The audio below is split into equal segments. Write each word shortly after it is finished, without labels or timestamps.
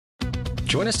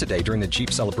Join us today during the Jeep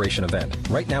Celebration event.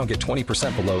 Right now, get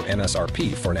 20% below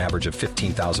MSRP for an average of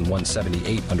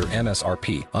 $15,178 under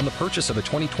MSRP on the purchase of a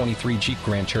 2023 Jeep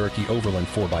Grand Cherokee Overland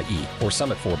 4xE or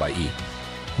Summit 4xE.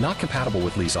 Not compatible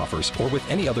with lease offers or with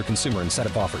any other consumer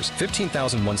incentive offers.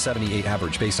 $15,178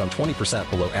 average based on 20%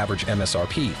 below average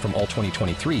MSRP from all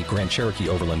 2023 Grand Cherokee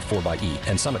Overland 4xE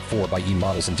and Summit 4xE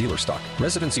models in dealer stock.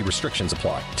 Residency restrictions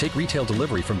apply. Take retail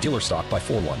delivery from dealer stock by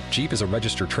 4/1. Jeep is a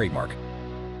registered trademark.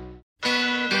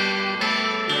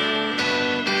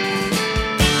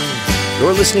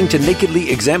 You're listening to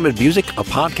Nakedly Examined Music, a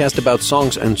podcast about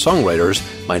songs and songwriters.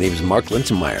 My name is Mark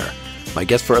Linsenmeyer. My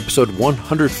guest for episode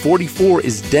 144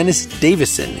 is Dennis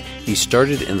Davison. He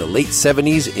started in the late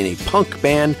 70s in a punk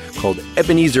band called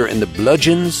Ebenezer and the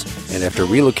Bludgeons, and after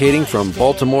relocating from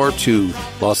Baltimore to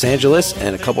Los Angeles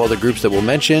and a couple other groups that we'll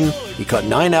mention, he cut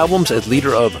 9 albums as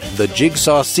leader of the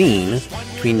Jigsaw scene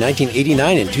between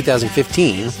 1989 and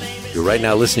 2015. You're right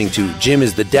now listening to Jim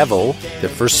is the Devil, their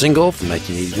first single from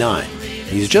 1989.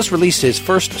 He's just released his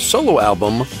first solo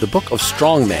album, The Book of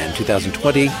Strongman,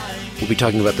 2020. We'll be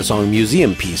talking about the song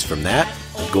Museum Piece from that,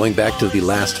 and going back to the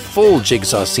last full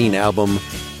Jigsaw Scene album,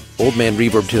 Old Man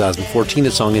Reverb 2014,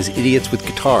 the song is Idiots with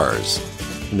Guitars.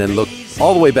 And then look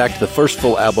all the way back to the first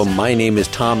full album, My Name is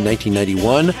Tom,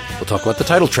 1991. We'll talk about the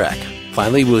title track.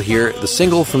 Finally, we'll hear the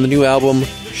single from the new album,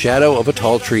 Shadow of a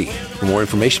Tall Tree. For more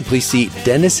information, please see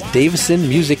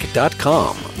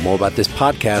DennisDavisonMusic.com. More about this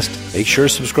podcast, make sure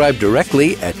to subscribe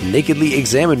directly at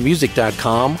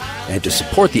NakedlyExaminedMusic.com. And to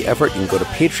support the effort, you can go to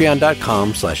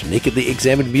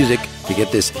Patreon.com/NakedlyExaminedMusic to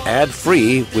get this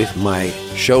ad-free with my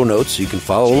show notes so you can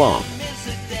follow along.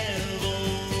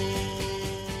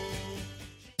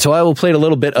 So I will play a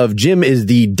little bit of Jim is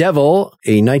the Devil,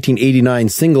 a 1989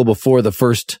 single before the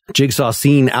first Jigsaw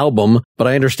Scene album. But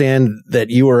I understand that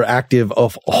you were active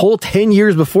a whole 10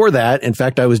 years before that. In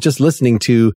fact, I was just listening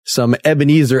to some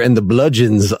Ebenezer and the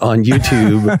Bludgeons on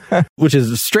YouTube, which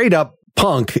is straight up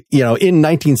punk, in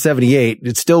 1978.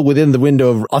 It's still within the window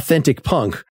of authentic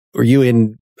punk. Were you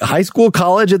in high school,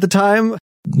 college at the time?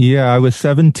 Yeah, I was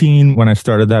 17 when I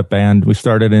started that band. We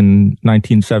started in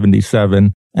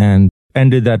 1977 and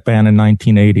ended that band in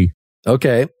 1980.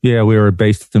 Okay. Yeah, we were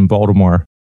based in Baltimore.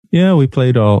 Yeah, we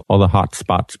played all the hot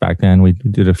spots back then. We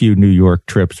did a few New York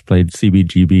trips, played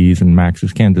CBGB's and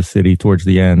Max's Kansas City towards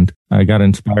the end. I got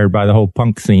inspired by the whole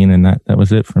punk scene, and that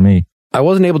was it for me. I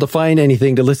wasn't able to find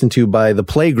anything to listen to by The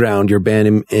Playground, your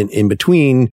band in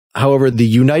between. However, the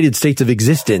United States of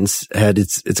Existence had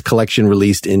its collection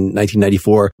released in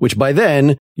 1994, which by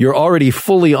then you're already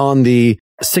fully on the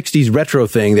 60s retro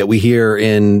thing that we hear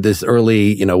in this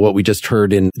early, what we just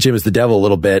heard in Jim is the Devil a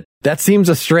little bit. That seems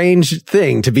a strange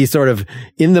thing to be sort of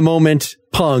in the moment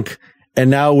punk.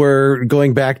 And now we're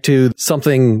going back to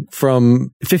something from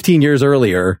 15 years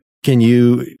earlier. Can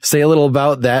you say a little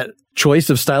about that choice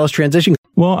of stylish transition?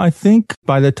 Well, I think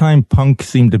by the time punk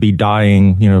seemed to be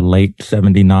dying, late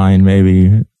 79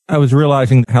 maybe, I was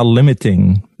realizing how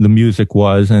limiting the music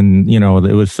was. And,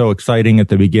 it was so exciting at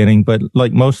the beginning, but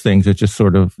like most things, it just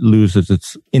sort of loses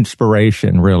its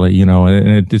inspiration, really,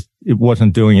 and it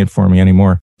wasn't doing it for me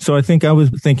anymore. So I think I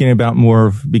was thinking about more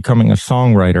of becoming a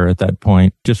songwriter at that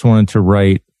point. Just wanted to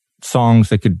write songs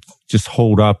that could just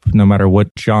hold up no matter what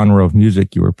genre of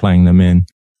music you were playing them in.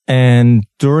 And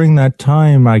during that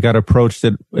time, I got approached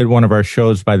at one of our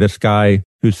shows by this guy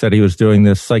who said he was doing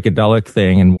this psychedelic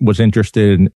thing and was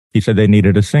interested in, he said they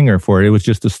needed a singer for it. It was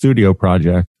just a studio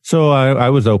project. So I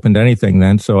was open to anything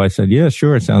then. So I said, yeah,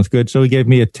 sure. It sounds good. So he gave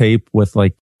me a tape with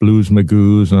like Blues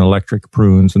Magoos and Electric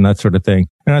Prunes and that sort of thing.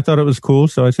 And I thought it was cool.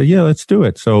 So I said, yeah, let's do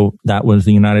it. So that was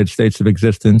the United States of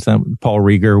Existence. Paul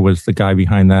Rieger was the guy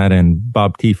behind that, and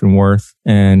Bob Tiefenworth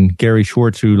and Gary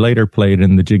Schwartz, who later played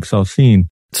in the Jigsaw Scene.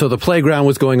 So The Playground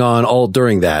was going on all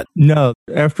during that? No.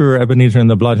 After Ebenezer and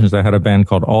the Bludgeons, I had a band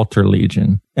called Alter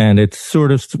Legion. And it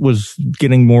sort of was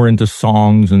getting more into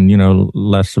songs and,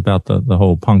 less about the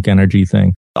whole punk energy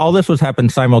thing. All this was happening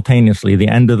simultaneously, the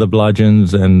end of the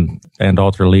Bludgeons and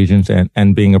Alter Legions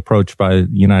and being approached by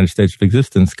United States of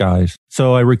Existence guys.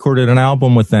 So I recorded an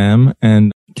album with them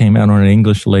and came out on an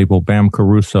English label, Bam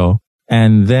Caruso.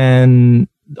 And then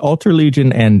Alter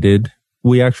Legion ended.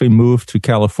 We actually moved to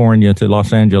California, to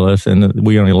Los Angeles, and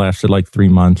we only lasted like 3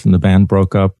 months and the band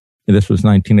broke up. This was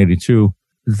 1982.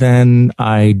 Then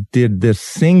I did this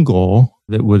single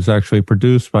that was actually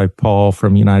produced by Paul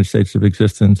from United States of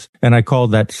Existence, and I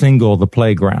called that single The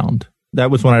Playground. That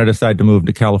was when I decided to move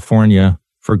to California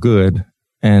for good,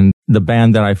 and the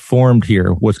band that I formed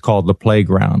here was called The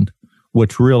Playground,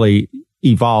 which really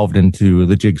evolved into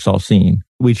the Jigsaw Scene.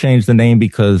 We changed the name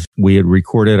because we had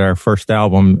recorded our first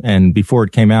album, and before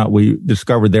it came out, we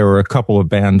discovered there were a couple of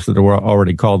bands that were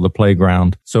already called The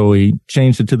Playground. So we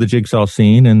changed it to the Jigsaw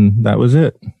Scene, and that was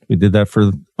it. We did that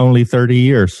for only 30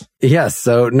 years. Yes,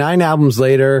 so 9 albums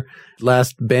later,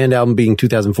 last band album being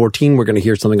 2014, we're going to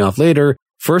hear something off later.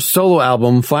 First solo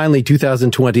album, finally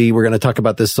 2020, we're going to talk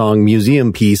about this song,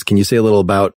 Museum Piece. Can you say a little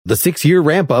about the 6-year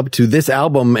ramp up to this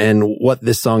album and what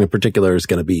this song in particular is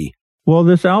going to be? Well,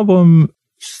 this album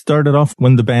started off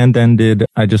when the band ended.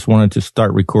 I just wanted to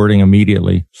start recording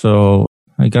immediately. So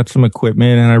I got some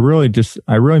equipment and I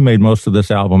really made most of this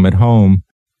album at home.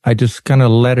 I just kind of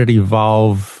let it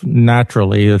evolve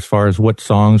naturally as far as what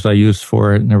songs I used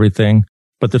for it and everything.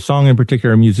 But the song in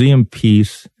particular, Museum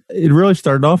Piece, it really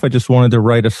started off, I just wanted to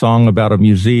write a song about a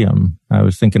museum. I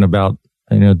was thinking about,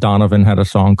 Donovan had a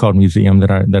song called Museum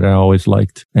that I always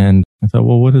liked. And I thought,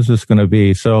 well, what is this going to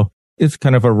be? So it's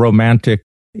kind of a romantic,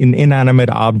 an inanimate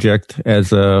object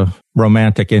as a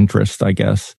romantic interest, I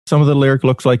guess. Some of the lyric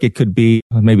looks like it could be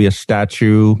maybe a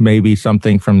statue, maybe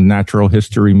something from Natural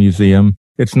History Museum.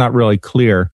 It's not really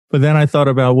clear. But then I thought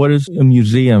about what is a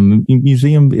museum? A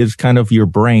museum is kind of your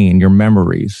brain, your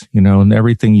memories, and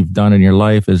everything you've done in your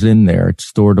life is in there. It's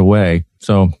stored away.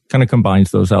 So kind of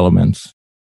combines those elements.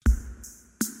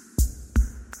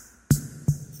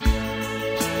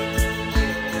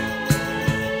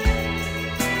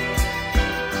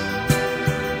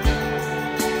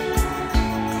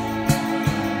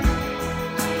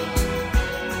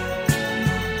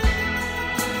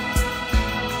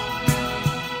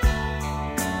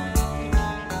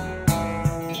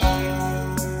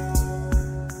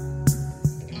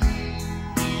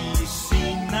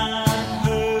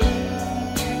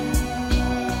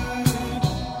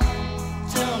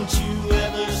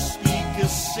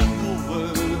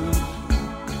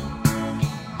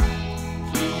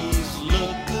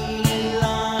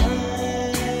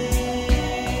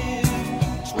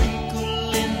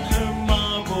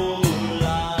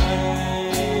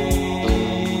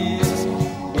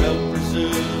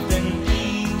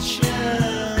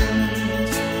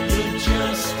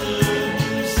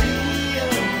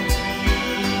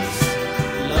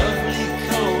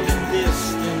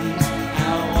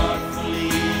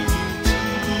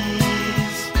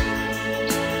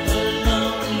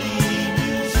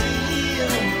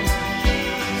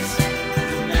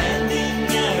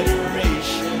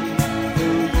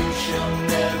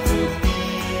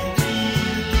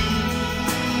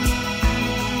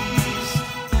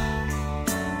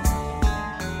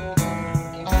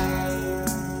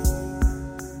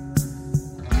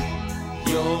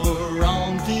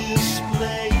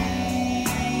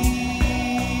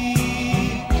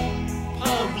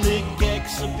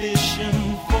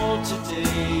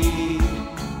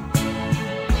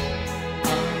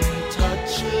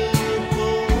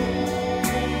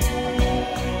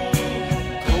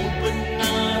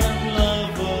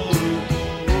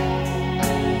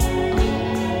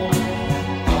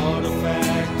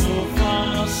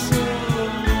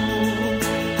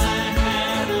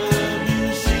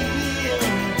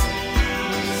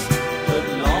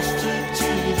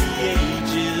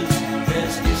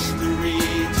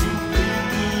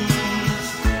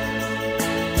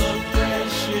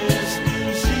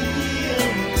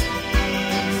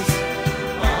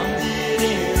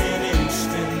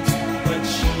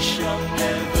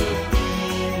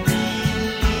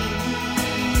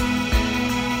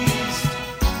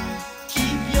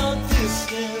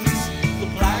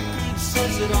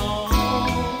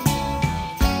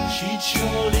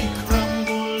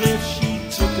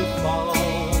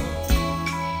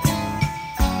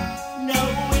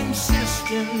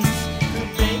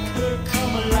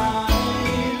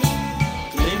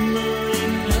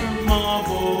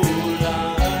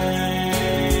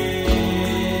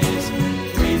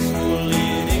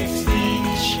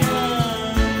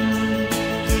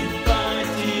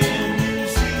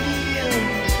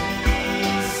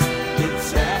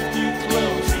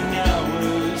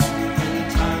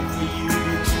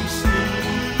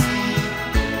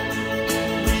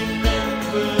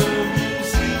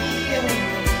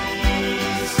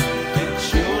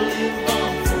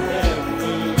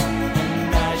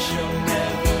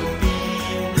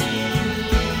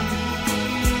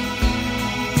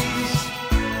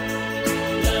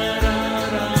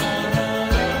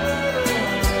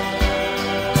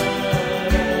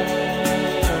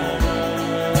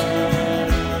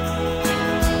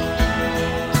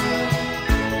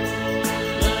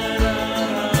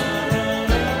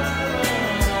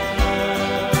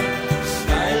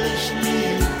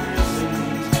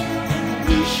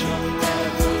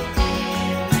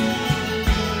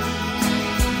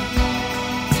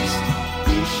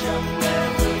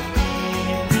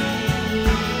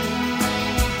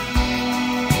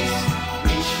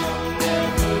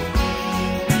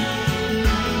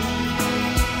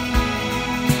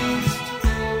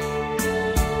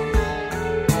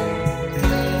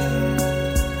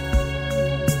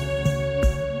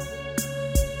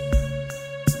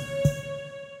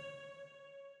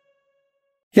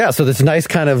 Yeah, so this nice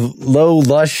kind of low,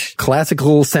 lush,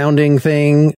 classical sounding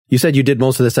thing. You said you did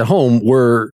most of this at home.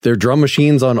 Were there drum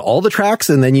machines on all the tracks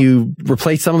and then you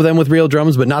replaced some of them with real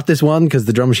drums, but not this one because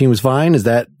the drum machine was fine? Is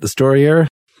that the story here?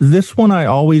 This one, I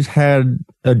always had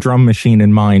a drum machine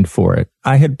in mind for it.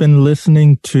 I had been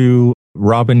listening to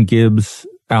Robin Gibbs'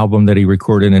 album that he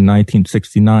recorded in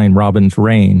 1969, Robin's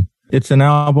Rain. It's an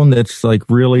album that's like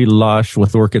really lush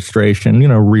with orchestration,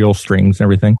 real strings and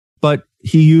everything. But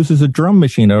he uses a drum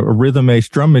machine, a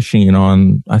rhythm-based drum machine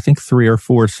on, I think, 3 or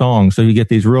 4 songs. So you get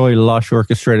these really lush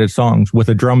orchestrated songs with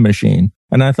a drum machine.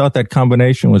 And I thought that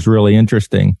combination was really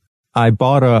interesting. I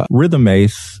bought a rhythm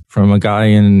bass from a guy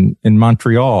in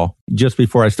Montreal just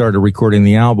before I started recording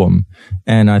the album.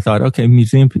 And I thought, okay,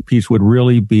 Museum Piece would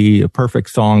really be a perfect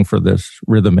song for this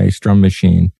rhythm bass drum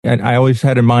machine. And I always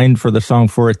had in mind for the song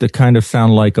for it to kind of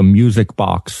sound like a music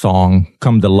box song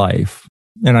come to life.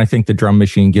 And I think the drum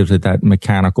machine gives it that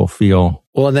mechanical feel.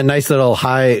 Well, and that nice little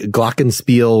high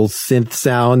glockenspiel synth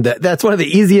sound, that's one of the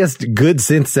easiest good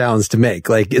synth sounds to make.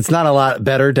 Like, it's not a lot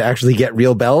better to actually get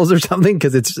real bells or something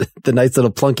because it's the nice little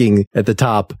plunking at the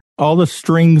top. All the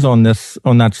strings on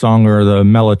that song are the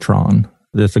mellotron.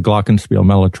 There's a glockenspiel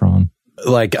mellotron.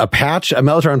 Like a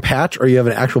mellotron patch, or you have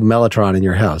an actual mellotron in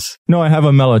your house? No, I have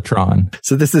a mellotron.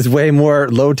 So this is way more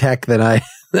low tech than I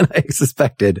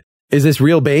suspected. Is this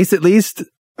real bass at least?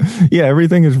 Yeah,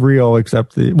 everything is real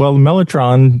except the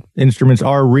mellotron instruments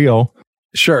are real.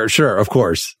 Sure, of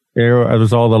course. It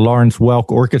was all the Lawrence Welk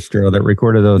Orchestra that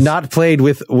recorded those. Not played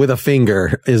with a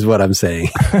finger is what I'm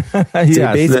saying. It's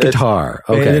a bass guitar.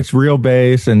 Okay. And it's real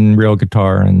bass and real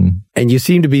guitar. And you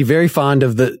seem to be very fond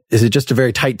of is it just a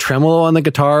very tight tremolo on the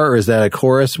guitar or is that a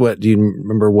chorus? What do you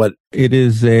remember what? It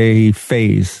is a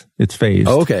phase. It's phased.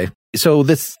 Oh, okay. So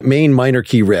this main minor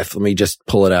key riff, let me just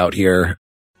pull it out here.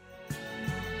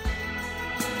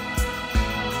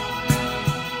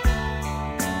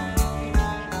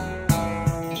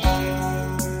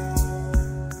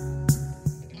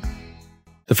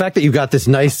 The fact that you got this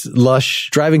nice, lush,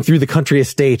 driving through the country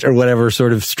estate or whatever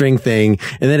sort of string thing,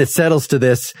 and then it settles to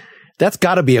this, that's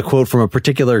got to be a quote from a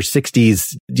particular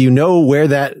 60s. Do you know where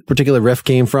that particular riff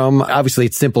came from? Obviously,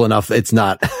 it's simple enough. It's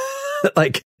not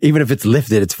like, even if it's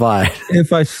lifted, it's fine.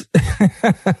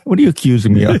 What are you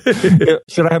accusing me of?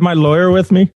 Should I have my lawyer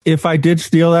with me? If I did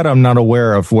steal that, I'm not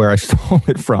aware of where I stole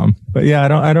it from. But yeah,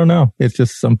 I don't know. It's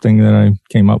just something that I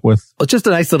came up with. Well, it's just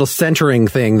a nice little centering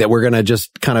thing that we're going to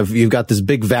just kind of, you've got this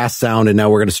big vast sound and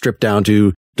now we're going to strip down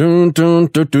to dun, dun,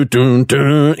 dun, dun, dun,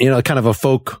 dun, kind of a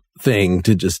folk thing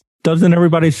to just. Doesn't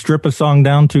everybody strip a song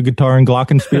down to guitar and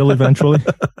glockenspiel eventually?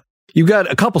 You've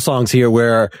got a couple songs here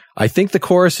where I think the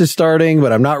chorus is starting,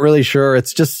 but I'm not really sure.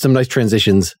 It's just some nice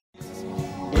transitions.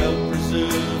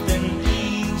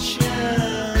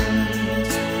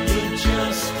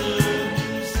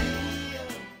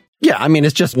 Yeah, I mean,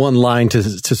 it's just one line to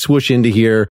swoosh into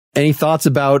here. Any thoughts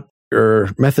about your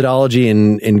methodology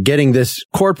in getting this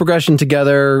chord progression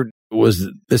together? Was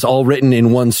this all written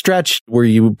in one stretch? Were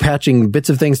you patching bits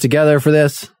of things together for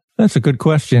this? That's a good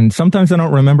question. Sometimes I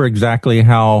don't remember exactly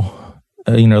how,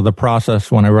 the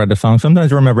process when I write a song.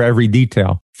 Sometimes I remember every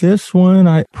detail. This one,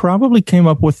 I probably came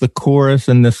up with the chorus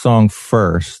in this song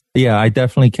first. Yeah, I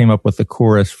definitely came up with the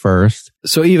chorus first.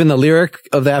 So even the lyric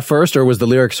of that first, or was the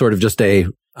lyric sort of just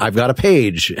I've got a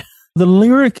page? The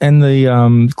lyric and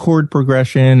the chord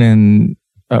progression and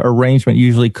arrangement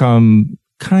usually come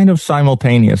kind of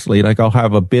simultaneously. Like I'll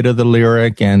have a bit of the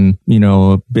lyric and,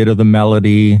 a bit of the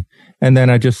melody. And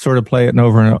then I just sort of play it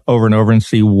over and over and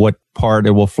see what part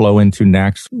it will flow into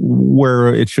next,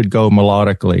 where it should go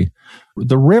melodically.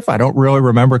 The riff, I don't really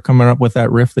remember coming up with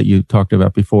that riff that you talked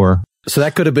about before. So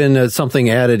that could have been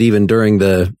something added even during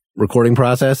the recording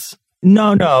process?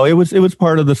 No, it was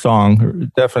part of the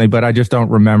song, definitely, but I just don't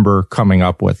remember coming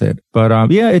up with it. But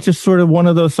it's just sort of one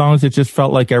of those songs. It just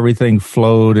felt like everything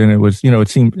flowed, and it was,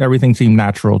 everything seemed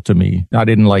natural to me. I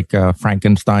didn't like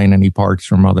Frankenstein any parts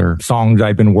from other songs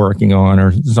I've been working on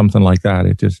or something like that.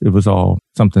 It was all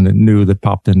something new that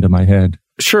popped into my head.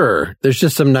 Sure, there's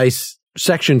just some nice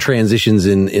section transitions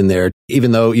in there,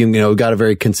 even though got a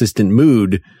very consistent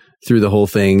mood through the whole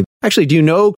thing. Actually, do you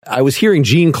know, I was hearing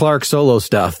Gene Clark solo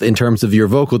stuff in terms of your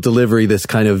vocal delivery, this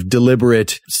kind of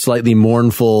deliberate, slightly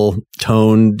mournful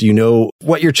tone. Do you know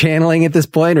what you're channeling at this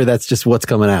point, or that's just what's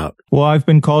coming out? Well, I've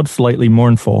been called slightly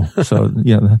mournful. So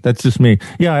yeah, that's just me.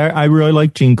 Yeah, I really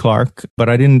like Gene Clark, but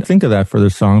I didn't think of that for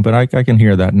this song, but I can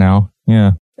hear that now.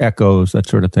 Yeah. Echoes, that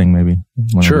sort of thing, maybe.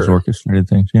 One of those orchestrated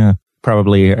things. Yeah.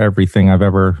 Probably everything I've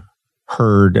ever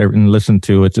heard and listened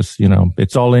to, it's just,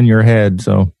 it's all in your head.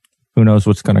 So who knows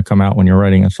what's going to come out when you're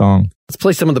writing a song. Let's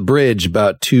play some of the bridge,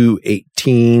 about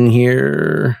 2:18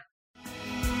 here.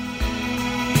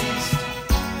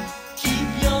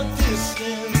 Keep your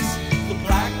distance, the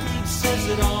black group says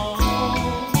it all.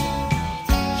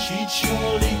 She'd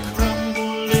surely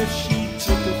crumble if she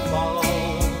took a fall.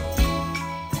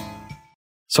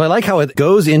 So I like how it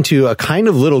goes into a kind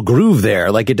of little groove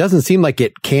there. Like it doesn't seem like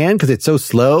it can because it's so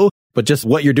slow, but just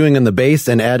what you're doing on the bass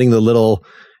and adding the little,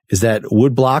 is that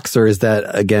wood blocks or is that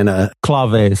again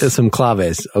claves? Some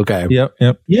claves. Okay.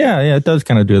 Yep. Yeah, it does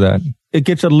kind of do that. It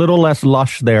gets a little less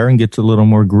lush there and gets a little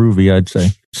more groovy, I'd say.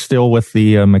 Still with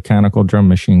the mechanical drum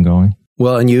machine going.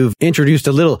 Well, and you've introduced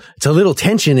a little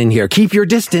tension in here. Keep your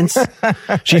distance.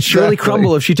 She'd surely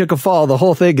crumble if she took a fall. The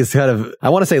whole thing is kind of, I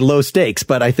want to say low stakes,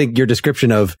 but I think your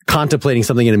description of contemplating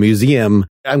something in a museum,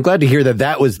 I'm glad to hear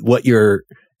that was what your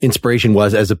inspiration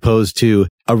was, as opposed to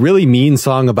a really mean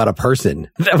song about a person.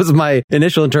 That was my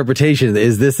initial interpretation,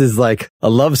 is this is like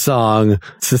a love song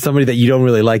to somebody that you don't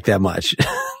really like that much.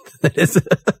 This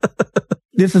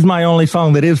is my only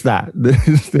song that is that.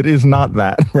 That is not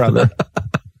that, rather.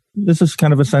 This is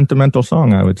kind of a sentimental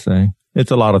song, I would say.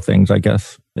 It's a lot of things, I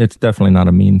guess. It's definitely not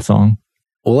a mean song.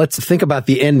 Well, let's think about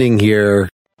the ending here.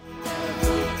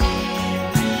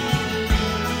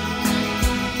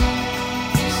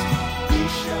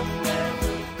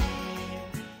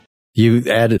 You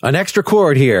add an extra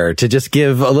chord here to just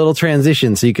give a little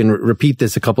transition so you can repeat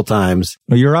this a couple times.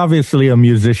 Well, you're obviously a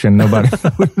musician. Nobody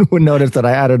would notice that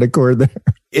I added a chord there.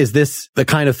 Is this the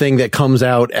kind of thing that comes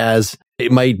out as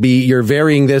it might be you're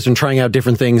varying this and trying out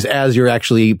different things as you're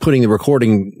actually putting the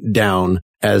recording down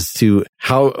as to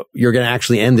how you're going to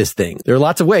actually end this thing? There are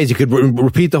lots of ways. You could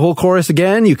repeat the whole chorus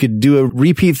again. You could do a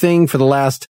repeat thing for the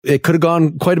last. It could have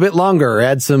gone quite a bit longer,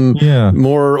 add some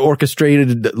more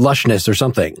orchestrated lushness or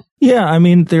something. Yeah, I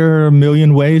mean, there are a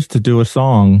million ways to do a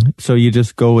song. So you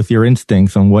just go with your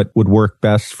instincts on what would work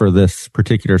best for this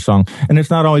particular song. And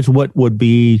it's not always what would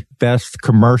be best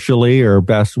commercially or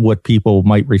best what people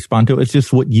might respond to. It's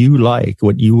just what you like,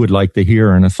 what you would like to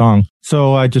hear in a song.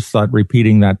 So I just thought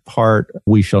repeating that part,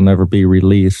 "We Shall Never Be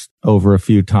Released," over a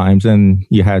few times, and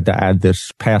you had to add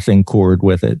this passing chord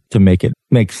with it to make it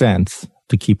make sense,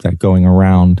 to keep that going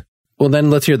around. Well, then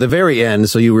let's hear the very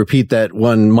end. So you repeat that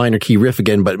one minor key riff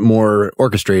again, but more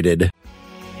orchestrated.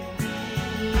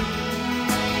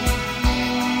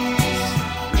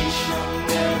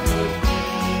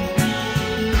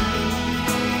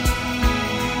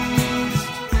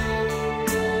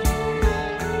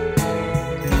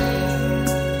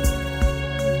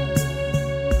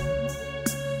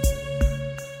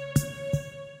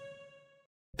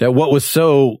 That what was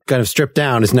so kind of stripped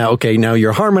down is now, okay, now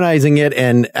you're harmonizing it.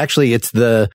 And actually it's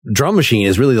the drum machine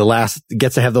is really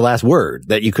gets to have the last word,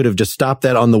 that you could have just stopped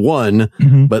that on the one,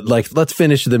 but like, let's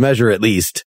finish the measure at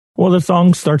least. Well, the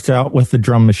song starts out with the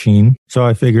drum machine. So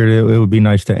I figured it would be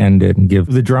nice to end it and give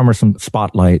the drummer some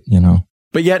spotlight,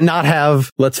 But yet not have,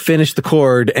 let's finish the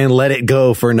chord and let it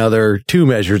go for another two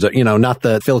measures, not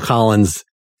the Phil Collins.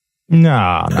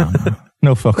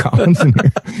 No Phil Collins in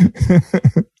here.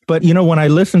 But, when I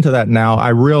listen to that now, I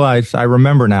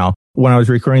remember now, when I was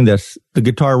recording this, the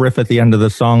guitar riff at the end of the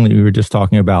song that you were just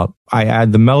talking about, I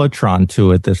add the mellotron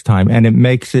to it this time, and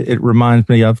it reminds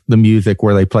me of the music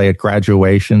where they play at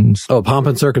graduations. Oh, Pomp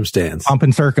and Circumstance. Pomp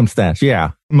and Circumstance,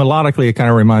 yeah. Melodically, it kind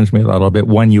of reminds me a little bit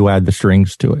when you add the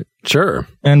strings to it. Sure.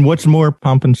 And what's more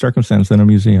Pomp and Circumstance than a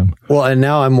museum? Well, and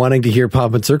now I'm wanting to hear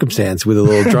Pomp and Circumstance with a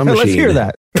little drum machine. Let's hear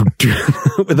that.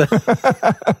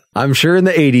 I'm sure in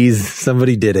the 80s,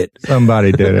 somebody did it.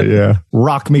 Somebody did it, yeah.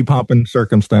 Rock me, Pomp and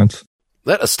Circumstance.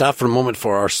 Let us stop for a moment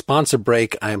for our sponsor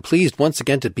break. I am pleased once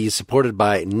again to be supported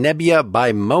by Nebbia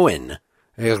by Moen,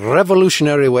 a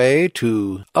revolutionary way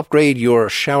to upgrade your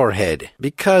shower head.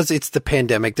 Because it's the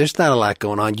pandemic, there's not a lot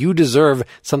going on. You deserve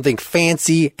something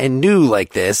fancy and new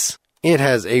like this. It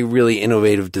has a really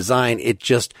innovative design. It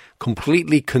just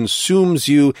completely consumes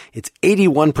you. It's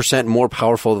 81% more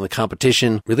powerful than the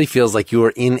competition. Really feels like you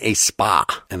are in a spa.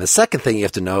 And the second thing you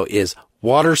have to know is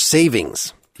water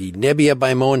savings. The Nebbia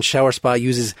by Moen shower spa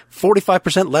uses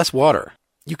 45% less water.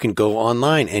 You can go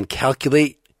online and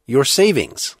calculate your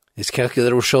savings. This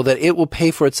calculator will show that it will pay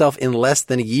for itself in less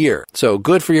than a year. So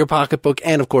good for your pocketbook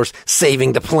and, of course,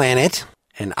 saving the planet.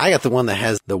 And I got the one that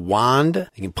has the wand.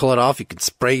 You can pull it off. You can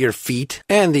spray your feet.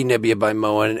 And the Nebbia by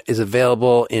Moen is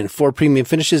available in 4 premium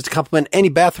finishes to complement any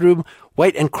bathroom: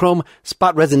 white and chrome,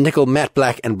 spot resin, nickel, matte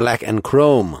black, and black and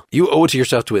chrome. You owe it to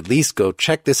yourself to at least go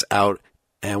check this out.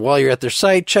 And while you're at their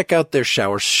site, check out their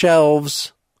shower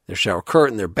shelves, their shower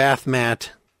curtain, their bath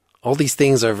mat. All these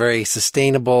things are very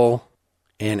sustainable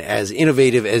and as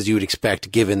innovative as you would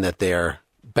expect, given that they're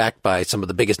backed by some of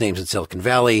the biggest names in Silicon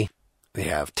Valley. They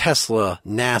have Tesla,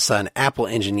 NASA, and Apple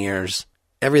engineers.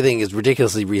 Everything is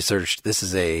ridiculously researched. This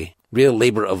is a real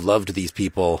labor of love to these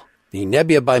people. The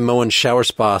Nebbia by Moen shower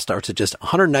spa starts at just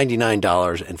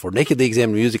 $199. And for Nakedly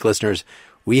Examined Music listeners,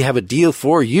 we have a deal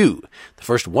for you. The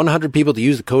first 100 people to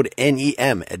use the code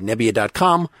NEM at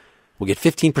Nebbia.com will get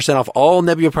 15% off all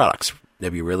Nebbia products.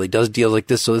 Nebbia really does deals like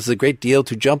this, so this is a great deal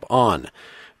to jump on.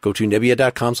 Go to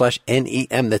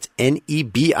Nebbia.com/NEM. That's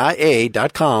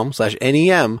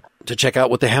NEBIA.com/NEM to check out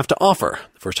what they have to offer.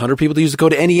 The first 100 people to use the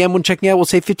code NEM when checking out will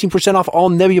save 15% off all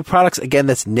Nebbia products. Again,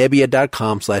 that's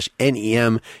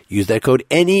Nebbia.com/NEM. Use that code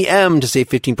NEM to save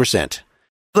 15%.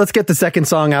 Let's get the second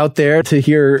song out there to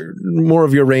hear more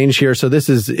of your range here. So this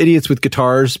is Idiots with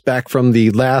Guitars, back from the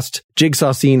last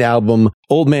Jigsaw Scene album,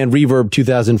 Old Man Reverb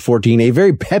 2014, a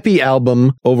very peppy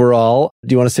album overall.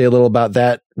 Do you want to say a little about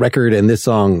that record and this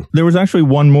song? There was actually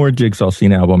one more Jigsaw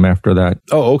Scene album after that.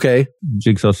 Oh, okay.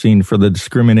 Jigsaw Scene for the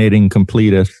Discriminating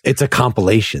Completist. It's a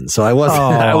compilation, so I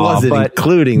wasn't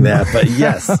including that, but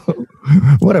yes.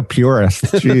 What a purist.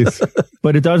 Jeez.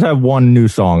 But it does have one new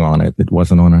song on it. It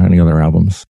wasn't on any other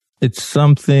albums. It's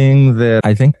something that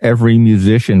I think every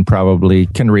musician probably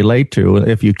can relate to.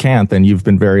 If you can't, then you've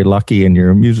been very lucky in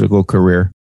your musical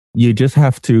career. You just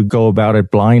have to go about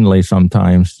it blindly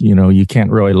sometimes. You know, you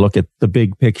can't really look at the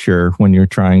big picture when you're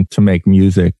trying to make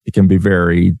music. It can be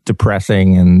very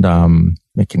depressing and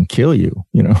it can kill you.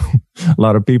 You know, a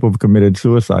lot of people have committed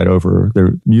suicide over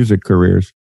their music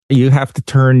careers. You have to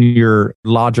turn your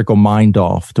logical mind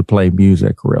off to play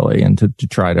music, really, and to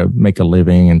try to make a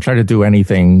living and try to do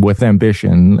anything with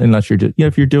ambition, unless you're just,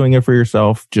 if you're doing it for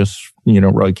yourself, just, you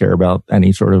don't really care about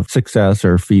any sort of success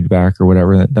or feedback or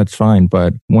whatever, that's fine.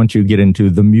 But once you get into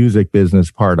the music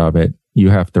business part of it, you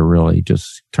have to really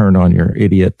just turn on your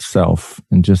idiot self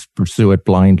and just pursue it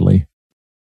blindly.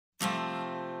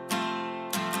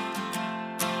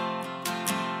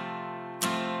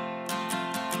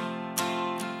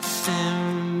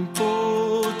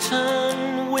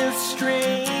 Simpleton with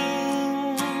strings,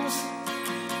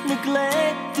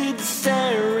 neglected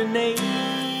serenade,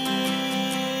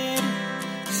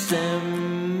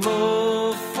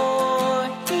 semaphore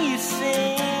he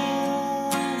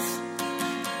sings,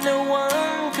 no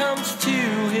one comes to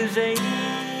his aid,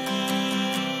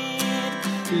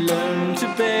 learn to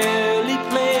barely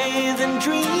play, then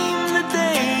dream the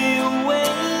day away,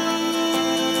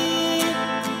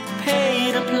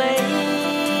 pay to play,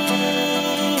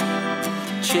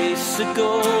 chase a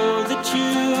goal that you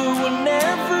will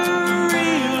never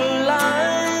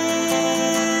realize,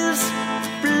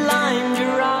 blind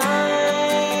your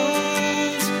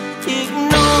eyes,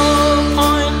 ignore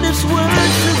pointless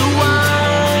words to the wise.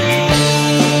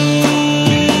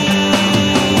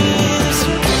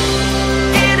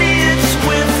 Idiots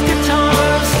with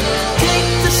guitars take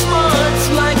the smarts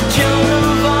like Joan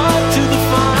of Arc to the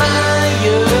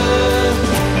fire.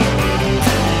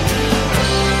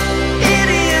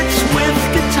 Idiots with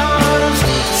guitars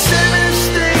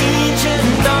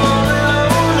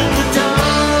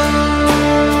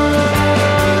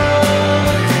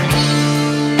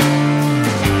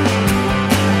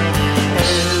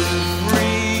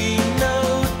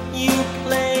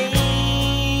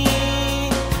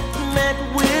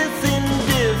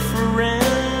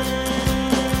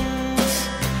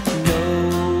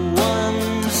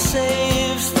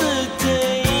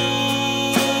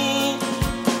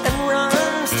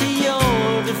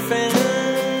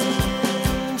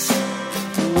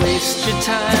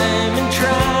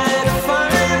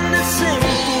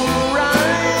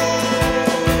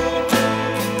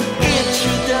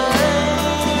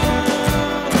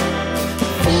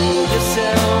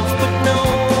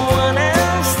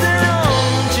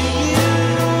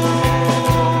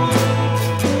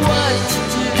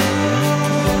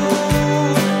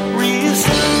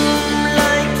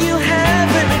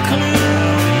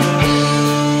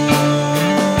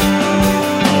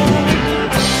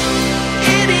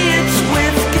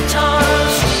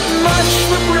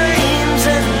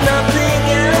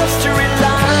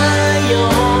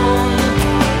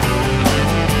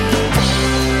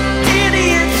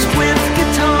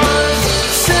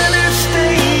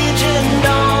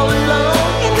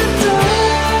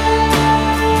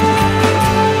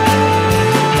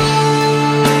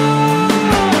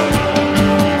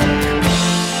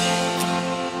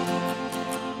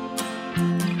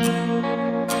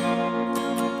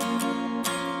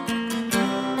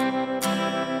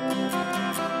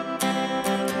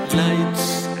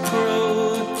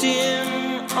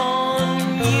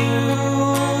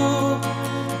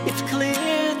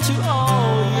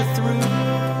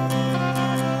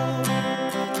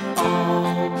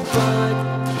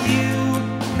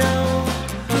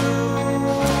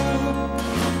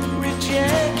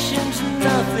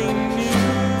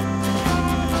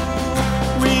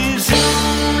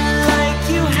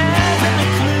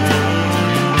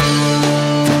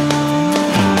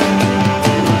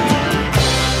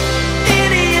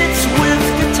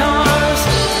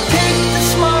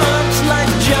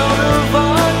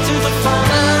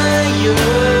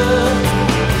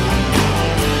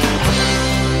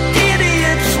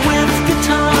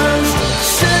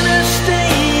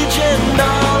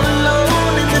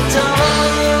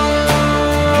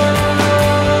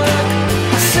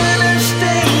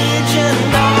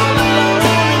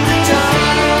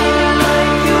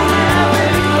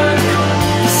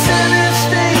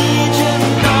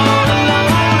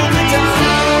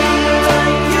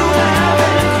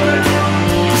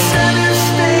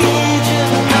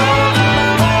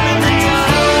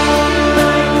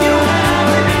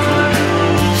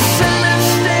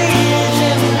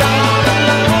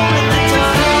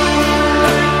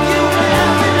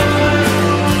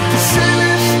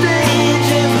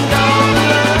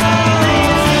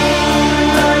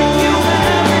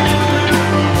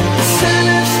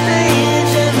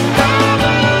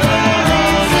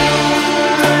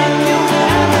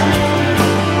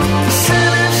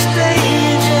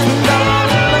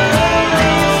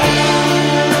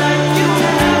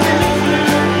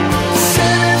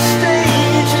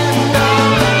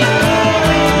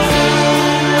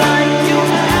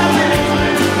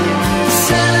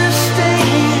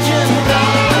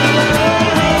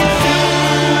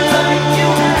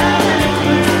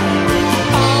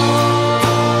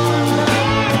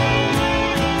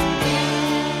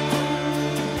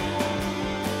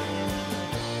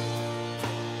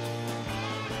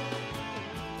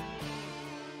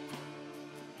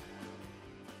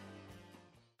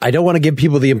I don't want to give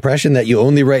people the impression that you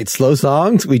only write slow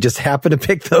songs. We just happen to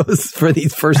pick those for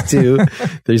these first two.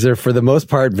 These are, for the most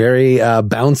part, very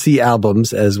bouncy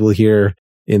albums, as we'll hear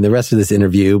in the rest of this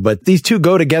interview. But these two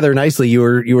go together nicely. You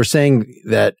were saying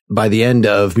that by the end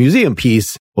of Museum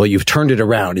Piece, well, you've turned it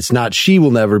around. It's not She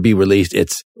Will Never Be Released.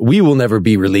 It's We Will Never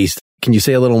Be Released. Can you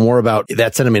say a little more about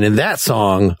that sentiment in that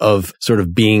song of sort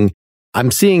of being,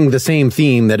 I'm seeing the same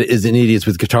theme that is in Idiots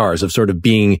with Guitars, of sort of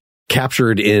being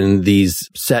captured in these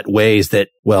set ways that,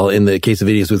 well, in the case of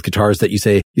Idiots with Guitars, that you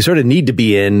say you sort of need to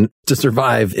be in to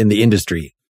survive in the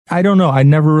industry. I don't know. I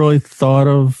never really thought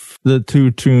of the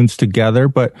two tunes together,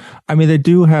 but I mean, they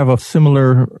do have a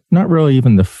similar, not really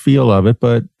even the feel of it,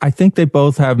 but I think they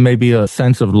both have maybe a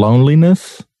sense of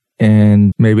loneliness,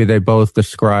 and maybe they both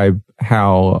describe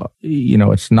how,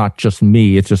 it's not just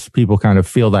me. It's just people kind of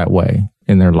feel that way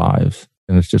in their lives.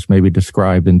 And it's just maybe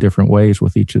described in different ways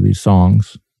with each of these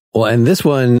songs. Well, and this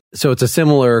one, so it's a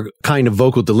similar kind of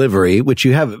vocal delivery, which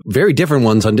you have very different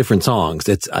ones on different songs.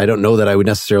 I don't know that I would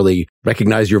necessarily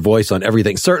recognize your voice on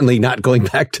everything. Certainly not going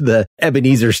back to the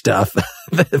Ebenezer stuff,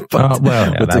 but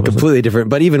it's a completely different.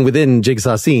 But even within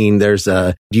Jigsaw Scene, there's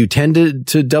do you tend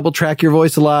to double track your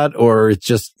voice a lot, or it's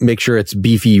just make sure it's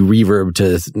beefy reverb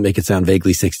to make it sound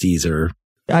vaguely 60s or?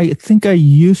 I think I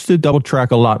used to double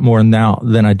track a lot more now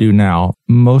than I do now.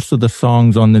 Most of the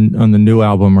songs on the new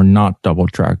album are not double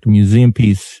tracked. Museum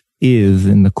Piece is,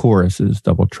 and the chorus is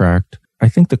double tracked. I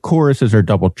think the choruses are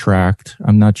double tracked.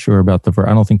 I'm not sure about the verse.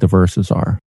 I don't think the verses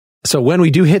are. So when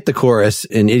we do hit the chorus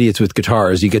in Idiots with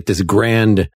Guitars, you get this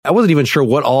grand, I wasn't even sure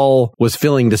what all was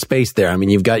filling the space there. I mean,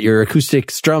 you've got your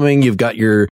acoustic strumming, you've got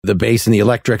the bass and the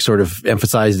electric sort of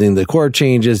emphasizing the chord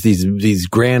changes, these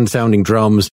grand sounding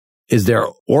drums. Is there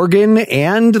organ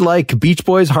and like Beach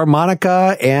Boys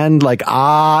harmonica and like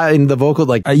in the vocal?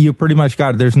 Like you pretty much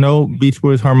got it. There's no Beach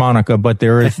Boys harmonica, but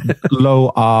there is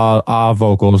low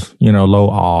vocals,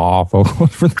 low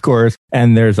vocals for the chorus.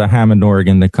 And there's a Hammond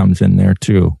organ that comes in there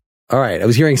too. All right. I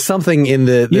was hearing something in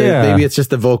maybe it's just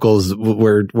the vocals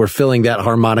were filling that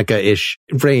harmonica-ish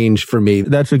range for me.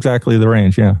 That's exactly the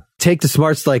range. Yeah. Take the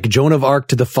smarts like Joan of Arc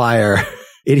to the fire.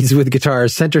 Idiots with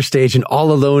Guitars, center stage and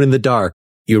all alone in the dark.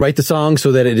 You write the song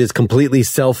so that it is completely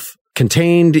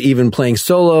self-contained, even playing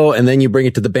solo, and then you bring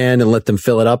it to the band and let them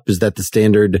fill it up. Is that the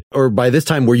standard? Or by this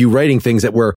time, were you writing things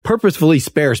that were purposefully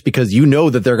sparse because you know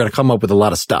that they're going to come up with a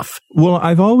lot of stuff? Well,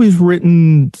 I've always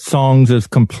written songs as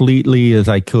completely as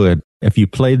I could. If you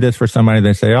played this for somebody,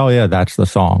 they say, oh yeah, that's the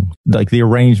song. Like the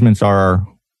arrangements are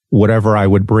whatever I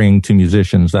would bring to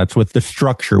musicians. That's what the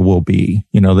structure will be.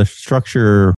 The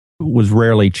structure was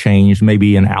rarely changed.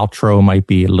 Maybe an outro might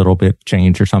be a little bit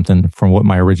changed or something from what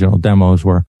my original demos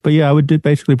were. But yeah, I would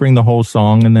basically bring the whole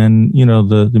song, and then,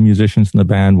 the musicians in the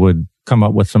band would come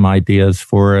up with some ideas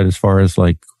for it as far as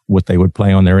like what they would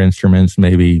play on their instruments,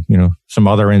 maybe, some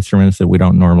other instruments that we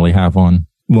don't normally have on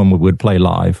when we would play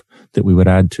live that we would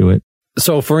add to it.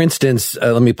 So for instance,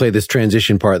 let me play this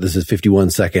transition part. This is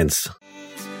 51 seconds.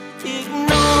 Ignore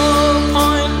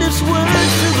pointless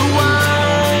words to the wise.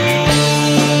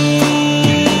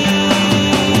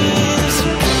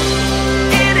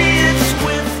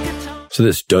 So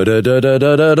this da da da da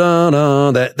da da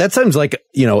da that sounds like,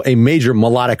 a major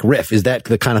melodic riff. Is that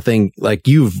the kind of thing like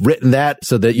you've written that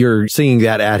so that you're singing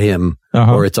that at him,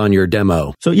 or it's on your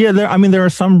demo? So yeah, there are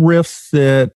some riffs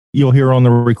that you'll hear on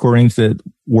the recordings that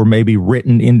were maybe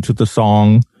written into the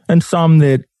song, and some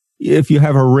that if you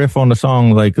have a riff on the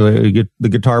song, like the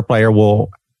guitar player will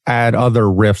add other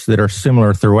riffs that are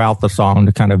similar throughout the song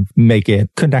to kind of make it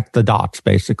connect the dots,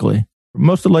 basically.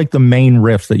 Most of like the main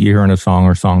riffs that you hear in a song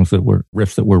are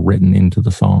riffs that were written into the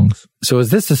songs. So is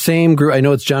this the same group? I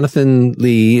know it's Jonathan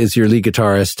Lee is your lead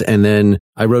guitarist. And then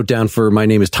I wrote down for My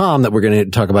Name is Tom that we're going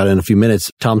to talk about in a few minutes.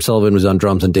 Tom Sullivan was on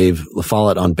drums and Dave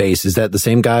LaFollette on bass. Is that the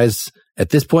same guys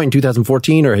at this point in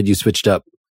 2014, or had you switched up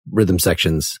rhythm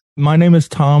sections? My Name is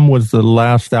Tom was the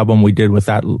last album we did with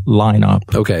that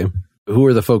lineup. Okay. Who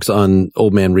are the folks on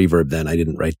Old Man Reverb then? I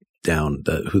didn't write down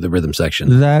who the rhythm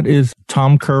section. That is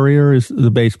Tom Currier is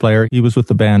the bass player. He was with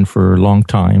the band for a long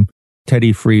time.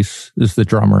 Teddy Freese is the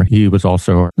drummer. He was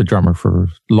also the drummer for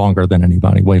longer than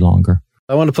anybody, way longer.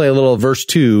 I want to play a little verse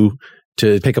 2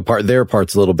 to pick apart their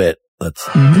parts a little bit. Let's.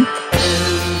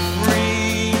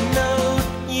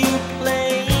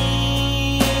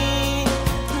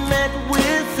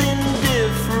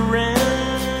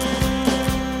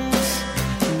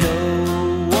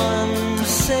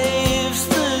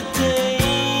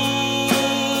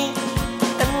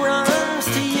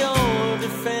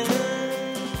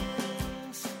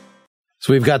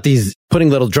 So we've got these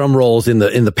putting little drum rolls in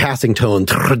the passing tone,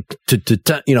 so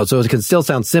it can still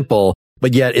sound simple,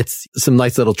 but yet it's some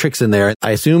nice little tricks in there.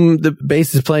 I assume the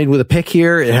bass is played with a pick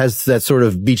here. It has that sort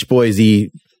of Beach Boys-y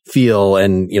feel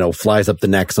and, flies up the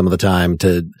neck some of the time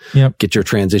to get your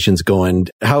transitions going.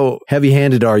 How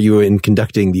heavy-handed are you in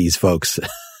conducting these folks?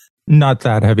 Not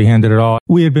that heavy-handed at all.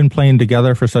 We had been playing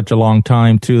together for such a long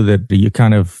time, too, that you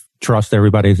kind of trust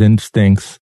everybody's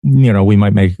instincts. We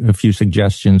might make a few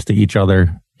suggestions to each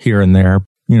other here and there.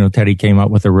 Teddy came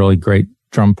up with a really great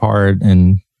drum part,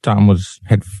 and Tom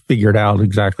had figured out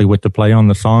exactly what to play on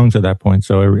the songs at that point.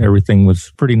 So everything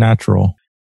was pretty natural.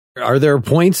 Are there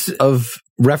points of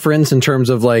reference in terms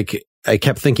of I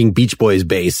kept thinking Beach Boys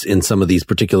bass in some of these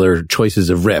particular choices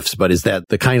of riffs, but is that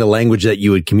the kind of language that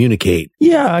you would communicate?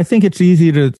 Yeah, I think it's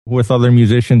easy with other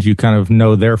musicians, you kind of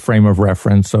know their frame of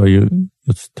reference. So you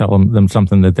just tell them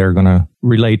something that they're going to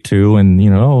relate to and,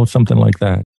 something like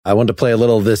that. I want to play a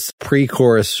little of this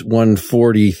pre-chorus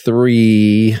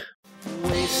 143.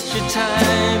 Waste your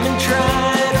time and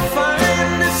try to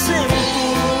find a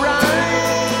simple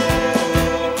rhyme.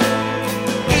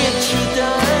 Get you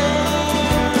done.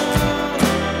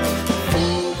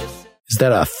 Is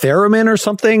that a theremin or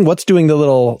something? What's doing the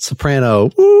little soprano?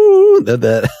 Ooh,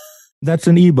 That's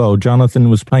an ebow.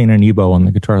 Jonathan was playing an ebow on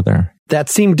the guitar there. That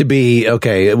seemed to be,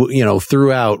 okay,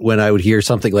 throughout when I would hear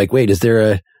something like, wait, is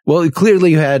there well,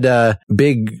 clearly you had a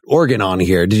big organ on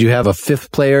here. Did you have a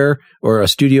fifth player or a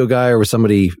studio guy, or was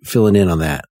somebody filling in on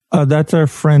that? That's our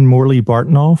friend Morley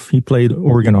Bartnoff. He played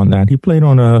organ on that. He played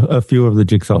on a few of the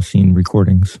Jigsaw Scene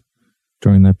recordings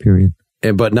during that period.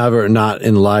 But not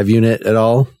in the live unit at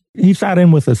all? He sat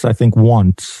in with us, I think,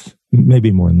 once,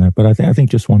 maybe more than that, but I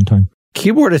think just one time.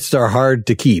 Keyboardists are hard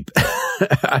to keep.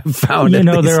 I've found I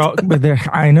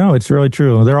know, it's really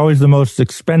true. They're always the most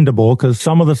expendable because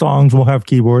some of the songs will have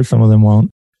keyboards, some of them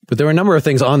won't. But there were a number of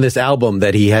things on this album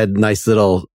that he had nice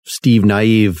little Steve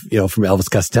Naive, from Elvis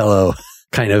Costello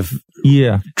kind of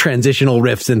transitional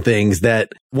riffs and things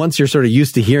that once you're sort of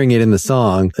used to hearing it in the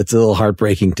song, it's a little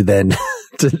heartbreaking to then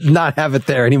to not have it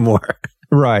there anymore.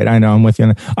 Right, I know, I'm with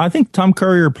you. I think Tom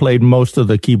Currier played most of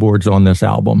the keyboards on this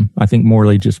album. I think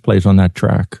Morley just plays on that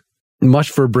track.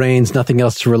 Mush for brains, nothing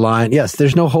else to rely on. Yes,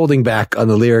 there's no holding back on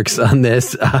the lyrics on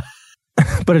this.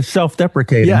 But it's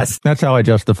self-deprecating. Yes. That's how I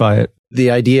justify it.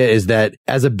 The idea is that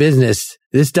as a business,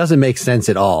 this doesn't make sense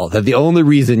at all. That the only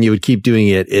reason you would keep doing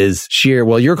it is sheer,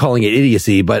 well, you're calling it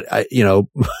idiocy, but,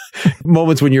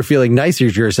 moments when you're feeling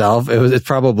nicer to yourself, it's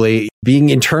probably being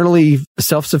internally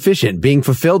self-sufficient, being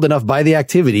fulfilled enough by the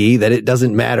activity that it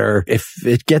doesn't matter if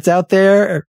it gets out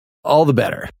there, all the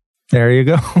better. There you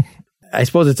go. I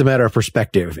suppose it's a matter of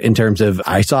perspective in terms of,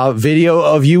 I saw a video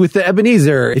of you with the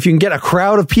Ebenezer. If you can get a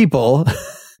crowd of people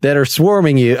that are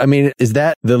swarming you, I mean, is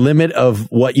that the limit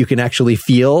of what you can actually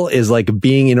feel, is like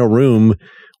being in a room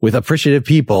with appreciative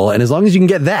people? And as long as you can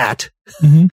get that,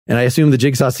 and I assume the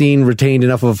Jigsaw Scene retained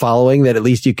enough of a following that at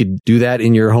least you could do that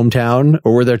in your hometown,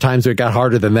 or were there times where it got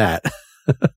harder than that?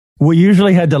 We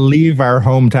usually had to leave our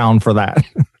hometown for that.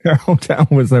 Our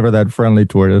hometown was never that friendly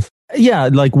toward us. Yeah,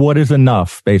 like what is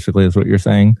enough, basically, is what you're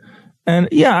saying. And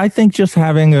yeah, I think just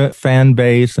having a fan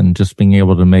base and just being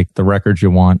able to make the records you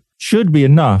want should be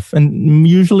enough. And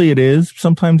usually it is.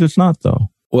 Sometimes it's not, though.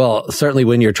 Well, certainly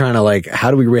when you're trying to how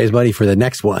do we raise money for the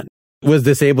next one? Was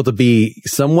this able to be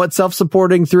somewhat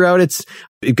self-supporting throughout? It's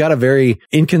got a very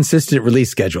inconsistent release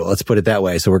schedule. Let's put it that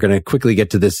way. So we're going to quickly get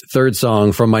to this third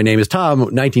song from My Name is Tom,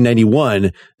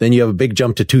 1991. Then you have a big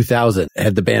jump to 2000.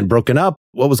 Had the band broken up?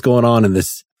 What was going on in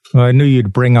this? Well, I knew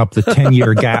you'd bring up the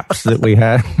 10-year gaps that we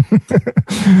had.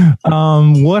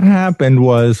 What happened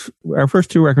was our first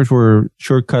two records were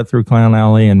Shortcut Through Clown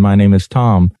Alley and My Name is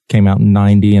Tom, came out in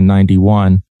 90 and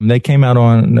 91. They came out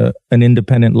on an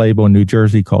independent label in New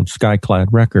Jersey called Skyclad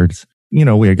Records.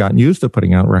 We had gotten used to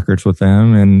putting out records with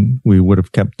them and we would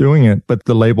have kept doing it, but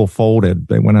the label folded.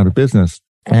 They went out of business.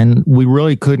 And we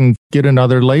really couldn't get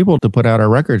another label to put out our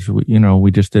records.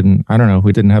 We just didn't,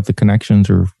 we didn't have the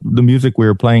connections, or the music we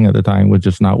were playing at the time was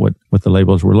just not what the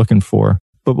labels were looking for.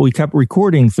 But we kept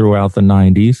recording throughout the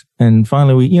 90s. And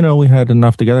finally, we had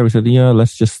enough together. We said,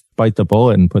 let's just bite the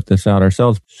bullet and put this out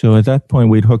ourselves. So at that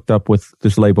point, we'd hooked up with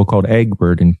this label called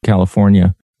Eggbird in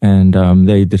California. And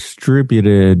they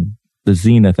distributed the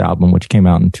Zenith album, which came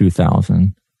out in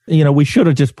 2000. We should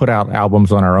have just put out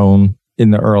albums on our own in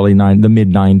the mid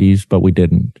 90s, but we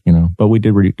didn't, but we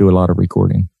did do a lot of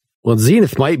recording. Well,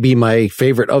 Zenith might be my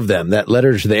favorite of them. That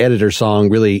Letter to the Editor song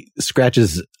really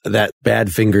scratches that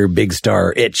Badfinger Big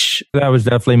Star itch. That was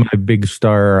definitely my Big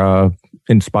Star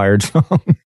inspired song.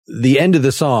 The end of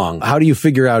the song, how do you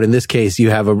figure out, in this case, you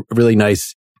have a really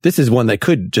nice This is one that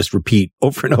could just repeat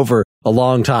over and over a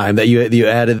long time. That you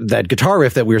added that guitar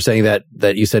riff that we were saying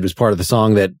that you said was part of the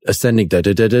song, that ascending da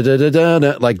da da da da da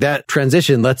da, like that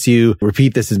transition lets you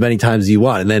repeat this as many times as you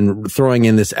want, and then throwing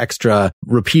in this extra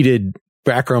repeated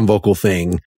background vocal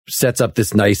thing sets up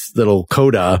this nice little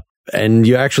coda, and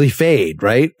you actually fade,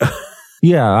 right?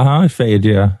 Yeah, I fade.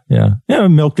 Yeah.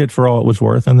 Milked it for all it was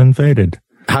worth, and then faded.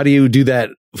 How do you do that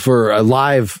for a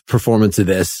live performance of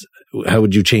this? How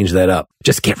would you change that up?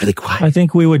 Just get really quiet. I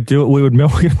think we would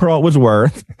milk it for all it was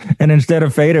worth. And instead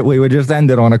of fade it, we would just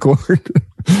end it on a chord.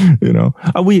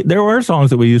 There were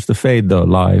songs that we used to fade though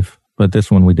live, but this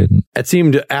one we didn't. It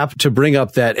seemed apt to bring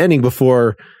up that ending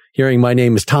before hearing My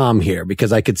Name is Tom here,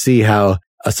 because I could see how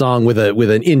a song with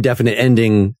an indefinite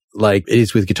ending like it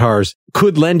is with guitars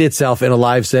could lend itself in a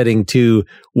live setting to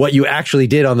what you actually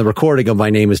did on the recording of My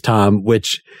Name is Tom,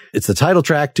 which it's the title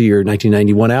track to your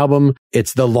 1991 album.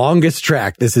 It's the longest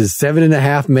track. This is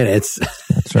 7.5 minutes.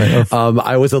 That's right.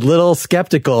 I was a little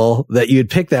skeptical that you'd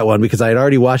pick that one because I had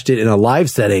already watched it in a live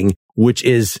setting, which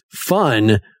is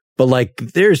fun, but like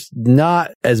there's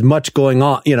not as much going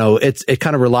on. It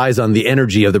kind of relies on the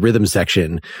energy of the rhythm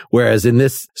section. Whereas in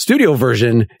this studio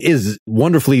version is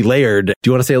wonderfully layered. Do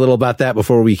you want to say a little about that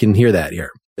before we can hear that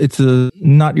here? It's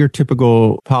not your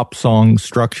typical pop song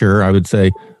structure, I would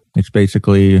say. It's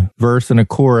basically verse and a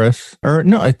chorus. Or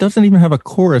no, it doesn't even have a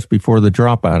chorus before the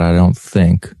dropout, I don't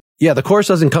think. Yeah, the chorus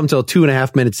doesn't come till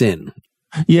 2.5 minutes in.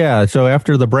 Yeah, so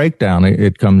after the breakdown,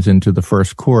 it comes into the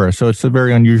first chorus. So it's a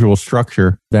very unusual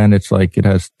structure. Then it's like it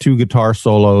has 2 guitar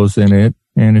solos in it,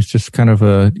 and it's just kind of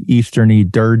a easterny,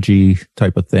 dirgy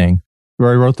type of thing.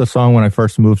 I wrote the song when I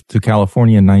first moved to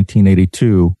California in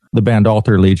 1982. The band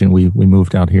Alter Legion, we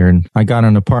moved out here, and I got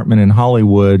an apartment in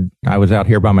Hollywood. I was out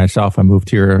here by myself. I moved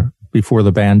here before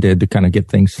the band did to kind of get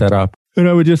things set up. And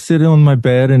I would just sit on my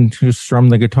bed and just strum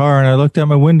the guitar, and I looked out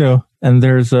my window, and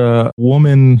there's a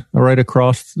woman right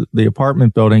across the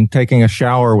apartment building taking a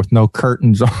shower with no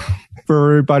curtains on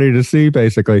for everybody to see,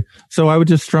 basically. So I would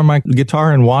just strum my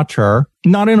guitar and watch her,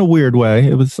 not in a weird way.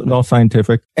 It was all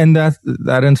scientific. And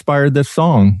that inspired this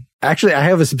song. Actually, I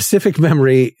have a specific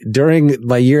memory during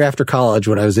my year after college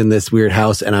when I was in this weird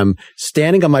house and I'm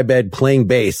standing on my bed playing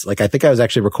bass. Like I think I was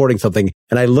actually recording something,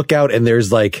 and I look out and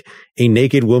there's like a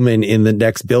naked woman in the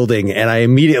next building, and I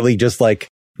immediately just like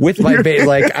with my bass,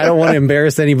 like I don't want to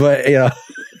embarrass anybody,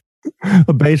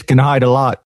 A bass can hide a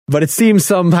lot. But it seems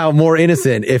somehow more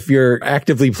innocent if you're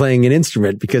actively playing an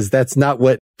instrument, because that's not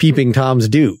what peeping Toms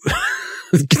do.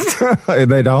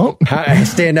 They don't? I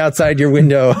stand outside your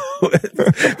window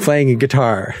playing a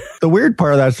guitar. The weird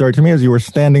part of that story to me is you were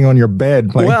standing on your bed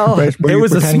playing bass. It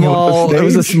was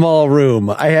a small room.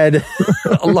 I had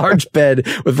a large bed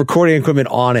with recording equipment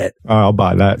on it. Oh, I'll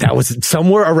buy that. That was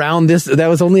somewhere around this. That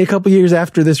was only a couple years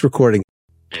after this recording.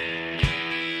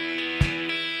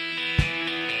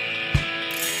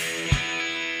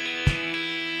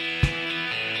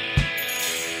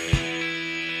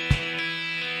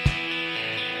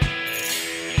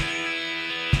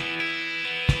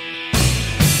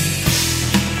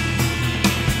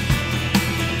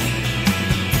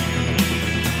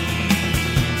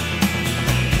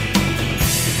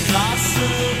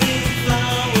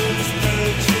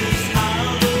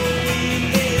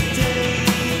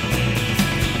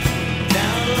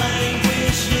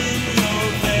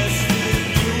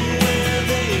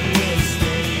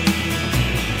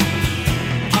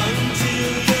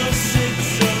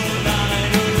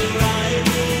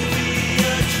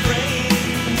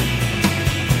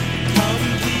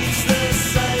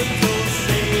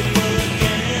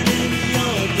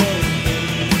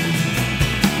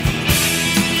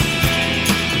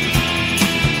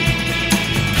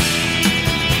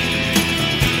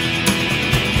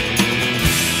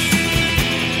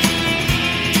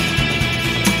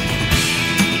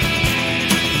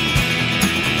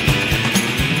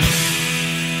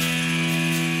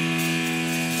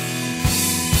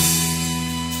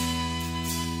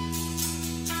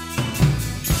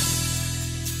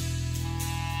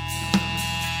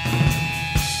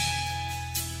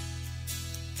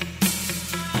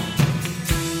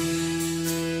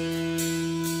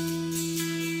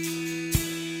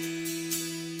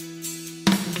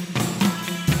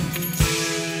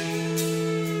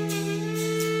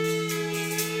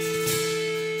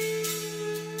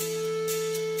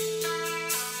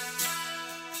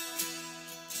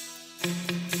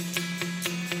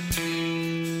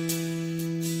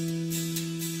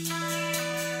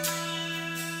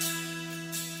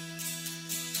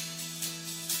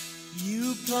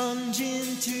 Plunge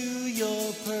into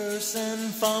your purse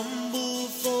and fumble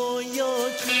for your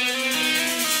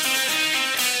keys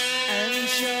and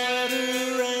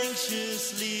shudder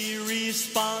gently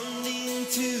responding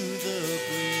to the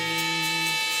breeze.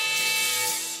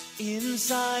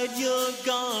 Inside your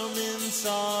garments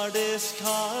are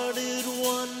discarded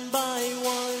one by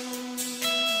one.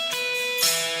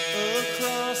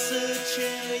 Across a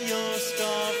chair your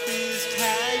scarf is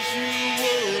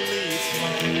casually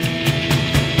slung.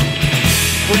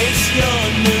 Brace your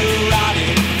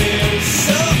neurotic fears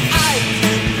so I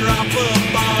can drop a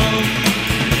bomb.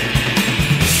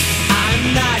 I'm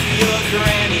not your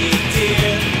granny,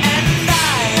 dear, and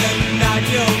I am not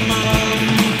your mom.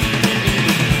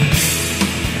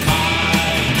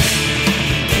 My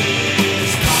name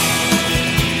is Tom.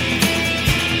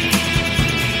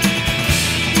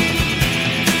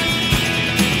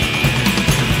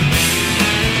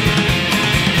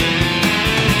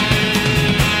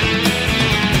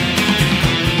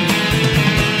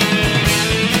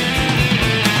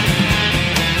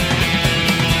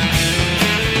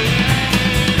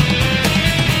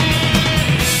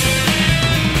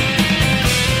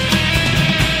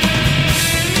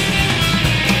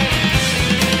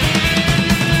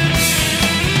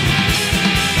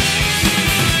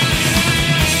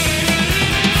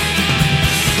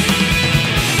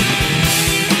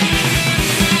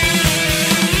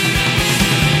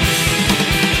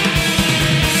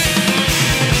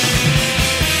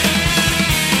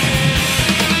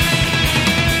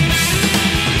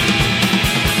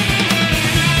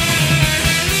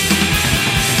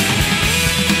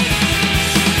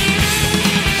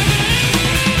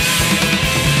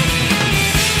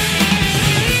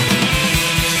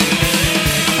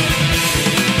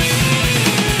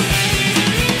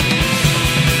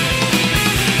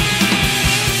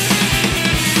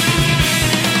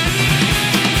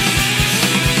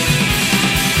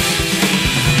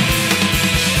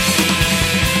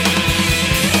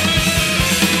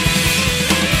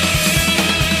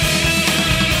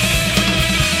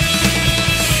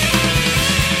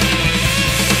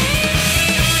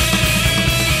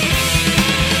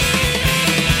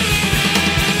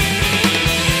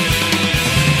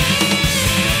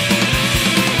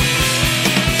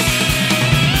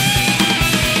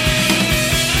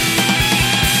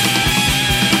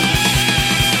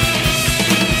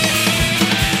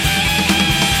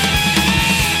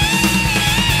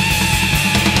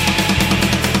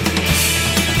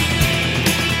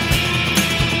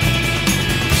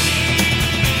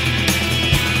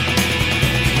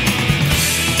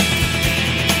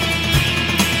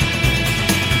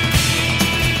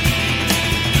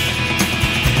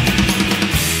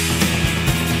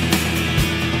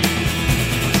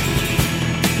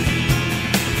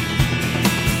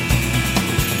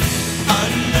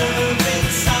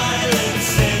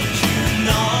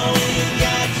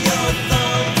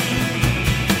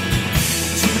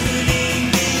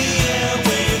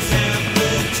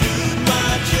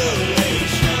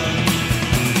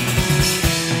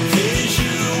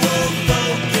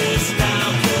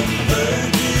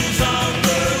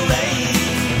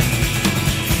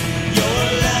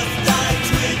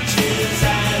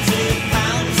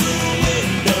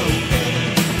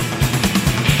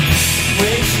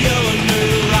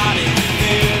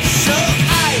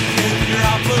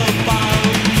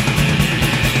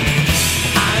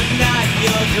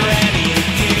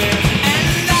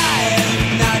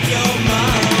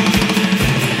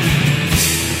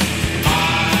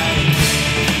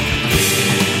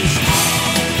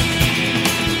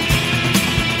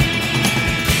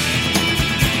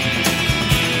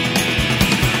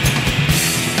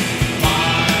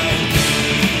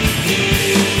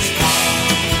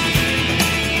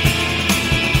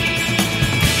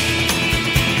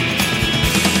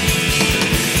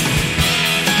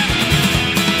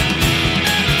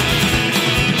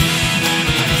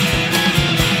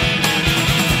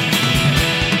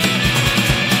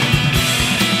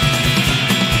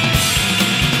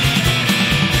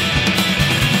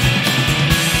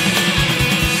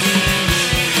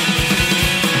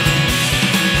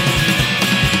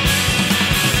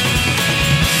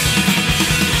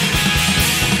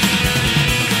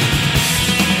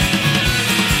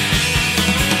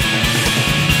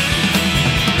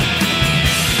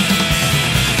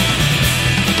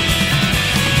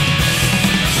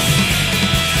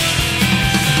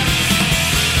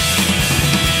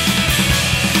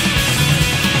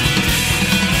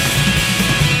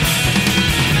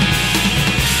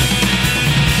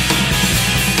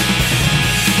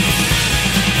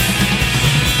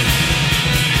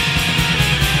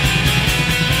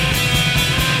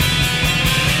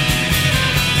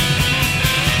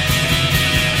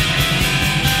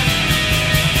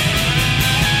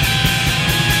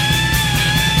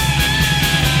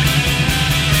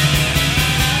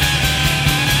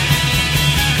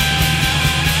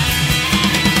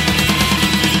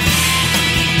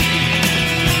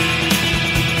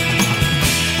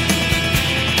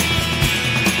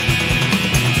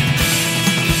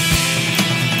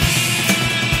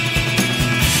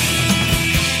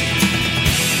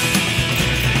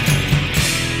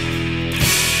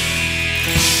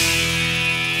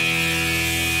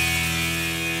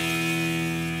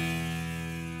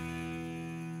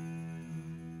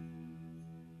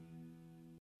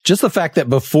 just the fact that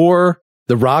before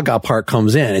the raga part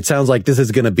comes in, it sounds like this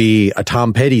is going to be a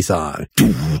Tom Petty song.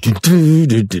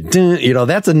 You know,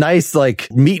 that's a nice, like,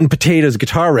 meat and potatoes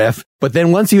guitar riff. But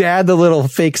then once you add the little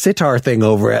fake sitar thing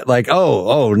over it, like,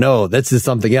 oh no, this is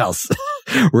something else.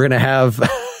 We're going to have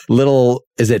little,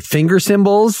 is it finger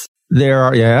cymbals? There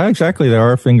are, yeah, exactly. There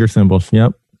are finger cymbals.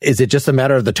 Yep. Is it just a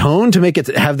matter of the tone to make it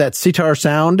have that sitar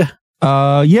sound?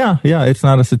 Yeah. It's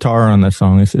not a sitar on this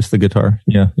song. It's just the guitar.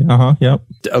 Yeah. Yep.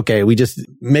 Okay. We just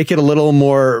make it a little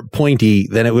more pointy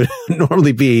than it would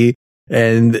normally be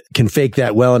and can fake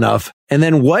that well enough. And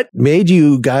then what made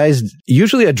you guys,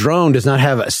 usually a drone does not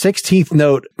have a 16th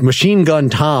note machine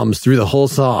gun toms through the whole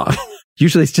song.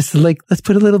 Usually it's just like, let's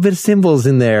put a little bit of cymbals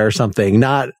in there or something.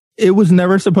 Not. It was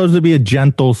never supposed to be a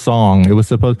gentle song.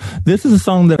 This is a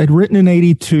song that I'd written in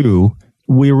 82.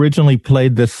 We originally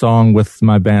played this song with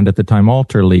my band at the time,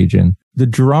 Alter Legion. The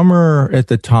drummer at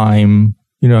the time,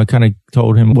 you know, I kind of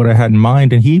told him what I had in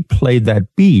mind, and he played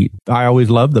that beat. I always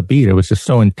loved the beat. It was just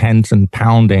so intense and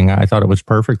pounding. I thought it was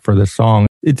perfect for this song.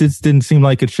 It just didn't seem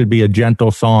like it should be a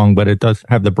gentle song, but it does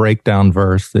have the breakdown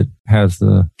verse that has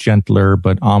the gentler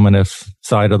but ominous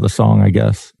side of the song, I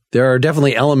guess. There are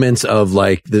definitely elements of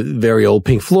like the very old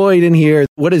Pink Floyd in here.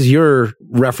 What is your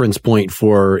reference point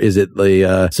for, is it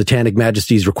the Satanic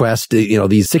Majesty's Request? You know,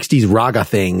 these 60s raga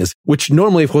things, which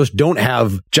normally, of course, don't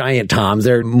have giant toms.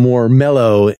 They're more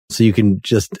mellow. So you can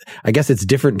just, I guess it's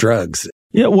different drugs.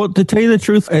 Yeah, well, to tell you the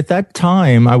truth, at that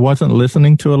time, I wasn't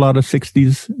listening to a lot of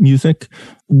 60s music.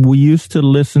 We used to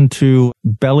listen to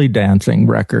belly dancing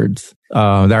records.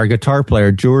 Our guitar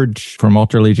player, George from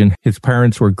Alter Legion, his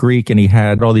parents were Greek and he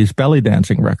had all these belly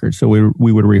dancing records. So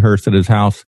we would rehearse at his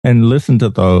house and listen to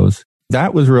those.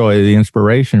 That was really the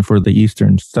inspiration for the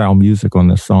Eastern style music on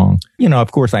this song. You know,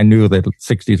 of course, I knew that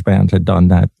 60s bands had done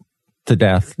that to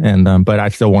death, and but I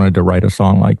still wanted to write a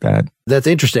song like that. That's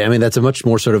interesting. I mean, that's a much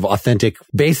more sort of authentic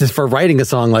basis for writing a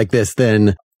song like this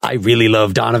than I really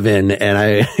love Donovan and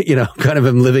I, you know, kind of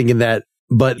am living in that.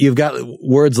 But you've got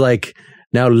words like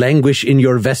now languish in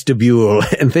your vestibule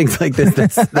and things like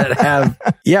this that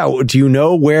have, yeah. Do you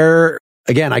know where,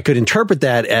 again, I could interpret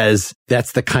that as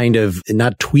that's the kind of,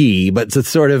 not twee, but it's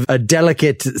sort of a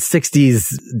delicate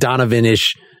 60s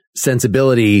Donovan-ish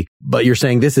sensibility, but you're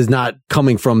saying this is not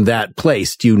coming from that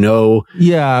place. Do you know?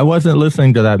 Yeah, I wasn't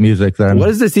listening to that music then. What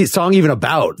is this song even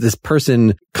about? This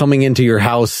person coming into your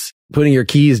house, putting your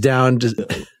keys down, just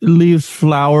leaves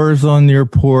flowers on your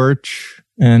porch,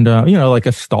 and you know, like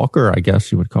a stalker, I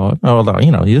guess you would call it. Although,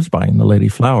 you know, he is buying the lady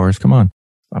flowers. Come on.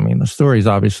 I mean, the story is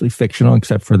obviously fictional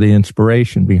except for the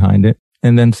inspiration behind it.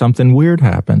 And then something weird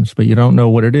happens, but you don't know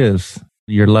what it is.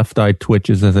 Your left eye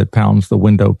twitches as it pounds the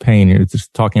window pane. You're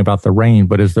just talking about the rain,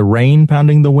 but is the rain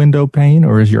pounding the window pane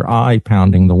or is your eye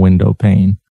pounding the window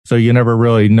pane? So you never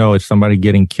really know, is somebody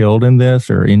getting killed in this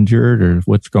or injured or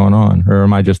what's going on? Or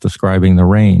am I just describing the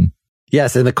rain?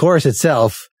 Yes, and the chorus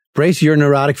itself, brace your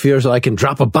neurotic fear so I can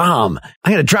drop a bomb.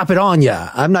 I'm going to drop it on ya.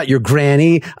 I'm not your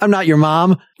granny. I'm not your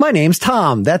mom. My name's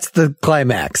Tom. That's the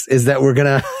climax, is that we're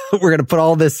going to put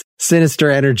all this sinister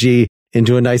energy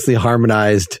into a nicely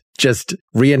harmonized just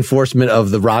reinforcement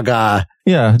of the raga.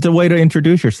 Yeah, it's a way to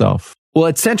introduce yourself. Well,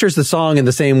 it centers the song in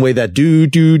the same way that do,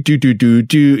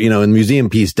 you know, in Museum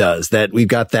Piece does, that we've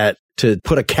got that to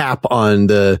put a cap on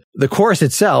the chorus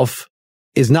itself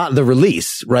is not the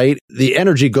release, right? The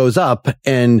energy goes up,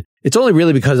 and it's only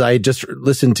really because I just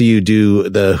listened to you do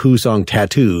the Who song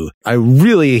Tattoo. I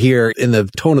really hear in the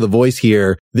tone of the voice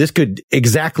here, this could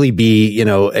exactly be, you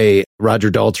know, a Roger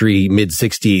Daltrey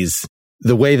mid-60s,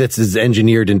 the way that's is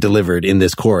engineered and delivered in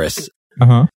this chorus.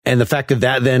 Uh-huh. And the fact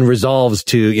that then resolves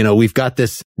to, you know, we've got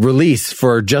this release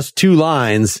for just 2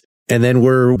 lines, and then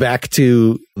we're back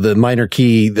to the minor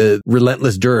key, the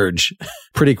relentless dirge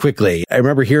pretty quickly. I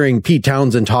remember hearing Pete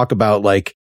Townsend talk about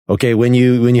like, okay, when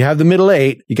you have the middle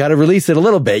 8, you got to release it a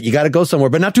little bit. You got to go somewhere,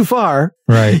 but not too far.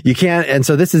 Right. You can't. And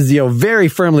so this is, you know, very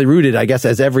firmly rooted, I guess,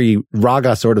 as every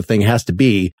raga sort of thing has to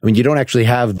be. I mean, you don't actually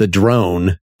have the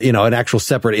drone, you know, an actual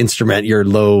separate instrument. Your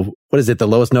low, what is it? The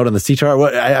lowest note on the sitar?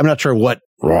 I'm not sure what,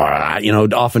 you know,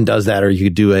 often does that. Or you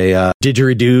could do a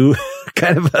didgeridoo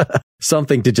kind of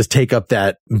something to just take up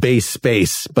that bass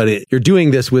space. But you're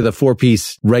doing this with a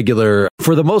 4-piece regular,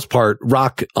 for the most part,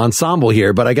 rock ensemble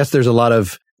here. But I guess there's a lot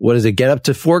of, what does it get up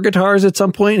to 4 guitars at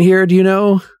some point here? Do you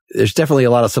know? There's definitely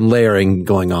a lot of some layering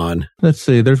going on. Let's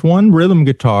see. There's one rhythm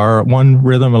guitar, one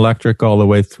rhythm electric all the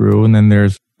way through. And then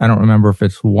there's, I don't remember if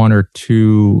it's 1 or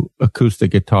 2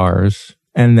 acoustic guitars.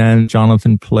 And then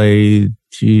Jonathan played,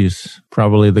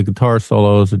 probably the guitar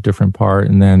solo is a different part.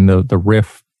 And then the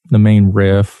riff, the main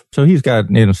riff. So he's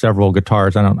got, you know, several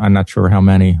guitars. I'm not sure how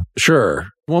many. Sure.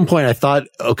 one point I thought,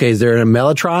 okay, is there a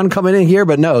mellotron coming in here?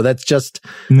 But no, that's just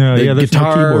there's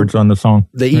guitar, no keyboards on the song.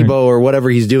 The EBow or whatever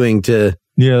he's doing to...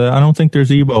 Yeah, I don't think there's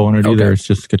EBow on it either. It's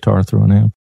just guitar through an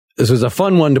amp. This was a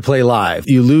fun one to play live.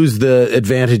 You lose the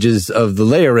advantages of the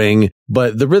layering,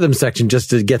 but the rhythm section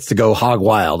just gets to go hog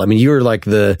wild. I mean, you're like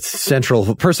the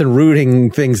central person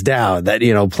rooting things down, that,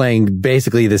 playing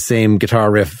basically the same guitar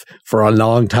riff for a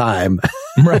long time.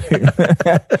 Right.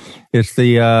 It's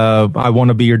the I Want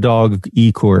to Be Your Dog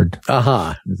E chord.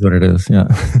 Is what it is. Yeah.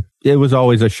 It was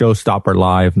always a showstopper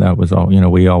live. That was all,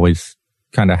 we always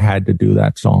kind of had to do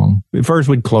that song. At first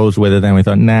we'd close with it, then we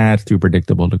thought, nah, it's too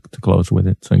predictable to close with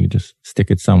it. So you just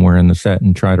stick it somewhere in the set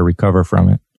and try to recover from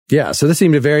it. Yeah, so this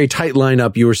seemed a very tight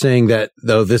lineup. You were saying that,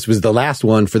 though, this was the last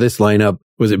one for this lineup.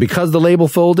 Was it because the label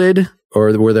folded,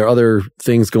 or were there other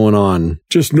things going on?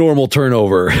 Just normal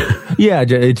turnover. Yeah,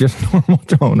 just normal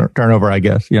turnover, I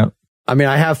guess. Yeah. I mean,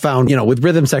 I have found, with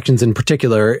rhythm sections in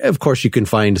particular, of course, you can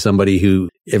find somebody who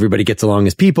everybody gets along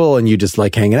as people and you just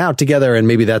like hanging out together. And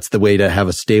maybe that's the way to have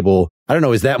a stable. I don't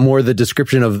know. Is that more the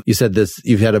description of, you said this,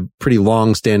 you've had a pretty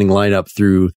long standing lineup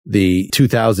through the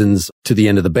 2000s to the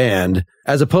end of the band,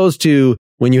 as opposed to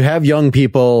when you have young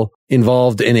people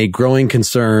involved in a growing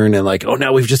concern and like, oh,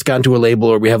 now we've just gotten to a label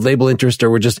or we have label interest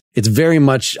or it's very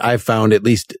much, I've found at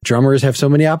least drummers have so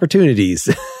many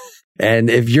opportunities.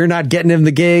 And if you're not getting them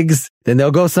the gigs, then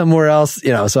they'll go somewhere else,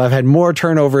 so I've had more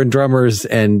turnover in drummers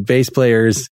and bass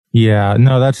players. Yeah,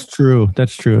 no, that's true.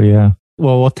 That's true. Yeah.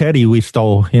 Well, Teddy, we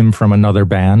stole him from another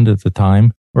band at the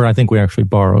time, or I think we actually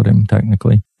borrowed him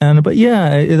technically. But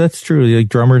yeah, that's true. Like,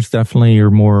 drummers definitely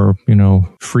are more,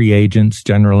 free agents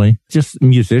generally. Just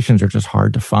musicians are just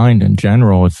hard to find in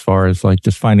general, as far as like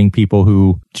just finding people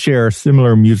who share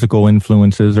similar musical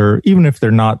influences, or even if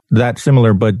they're not that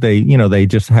similar, but they, they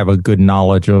just have a good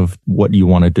knowledge of what you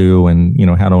want to do and,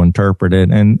 how to interpret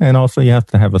it. And also you have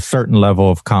to have a certain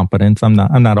level of competence. I'm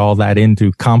not all that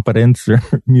into competence or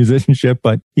musicianship,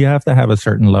 but you have to have a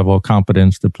certain level of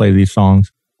competence to play these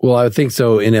songs. Well, I would think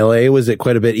so. In LA, was it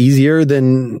quite a bit easier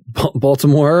than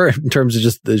Baltimore in terms of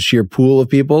just the sheer pool of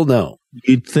people? No.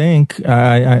 You'd think.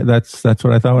 That's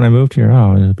what I thought when I moved here.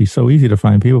 Oh, it'd be so easy to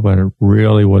find people, but it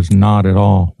really was not at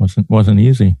all. Wasn't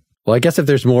easy. Well, I guess if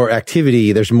there's more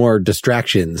activity, there's more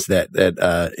distractions that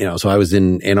so I was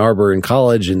in Ann Arbor in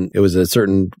college and it was a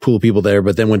certain pool of people there,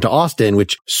 but then went to Austin,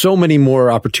 which so many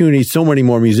more opportunities, so many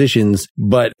more musicians.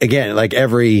 But again, like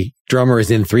every drummer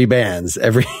is in 3 bands,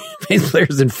 every bass player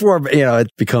is in 4, it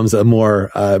becomes a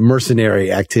more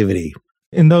mercenary activity.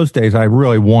 In those days, I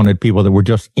really wanted people that were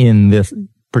just in this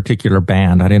particular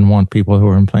band. I didn't want people who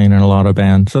were playing in a lot of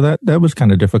bands. So that was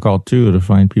kind of difficult too, to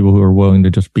find people who were willing to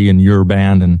just be in your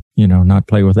band and, not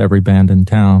play with every band in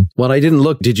town. Well, I didn't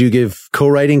look. Did you give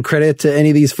co-writing credit to any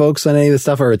of these folks on any of the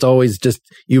stuff, or it's always just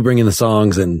you bringing the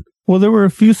songs and... Well, there were a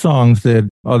few songs that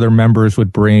other members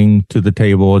would bring to the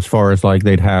table, as far as like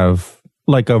they'd have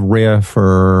like a riff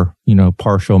or,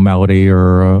 partial melody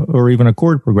or even a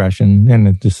chord progression. And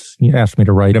it just asked me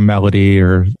to write a melody,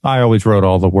 or I always wrote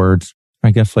all the words. I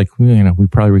guess we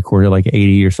probably recorded like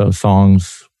 80 or so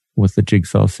songs with the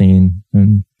Jigsaw scene.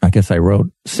 And I guess I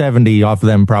wrote 70 of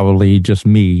them, probably just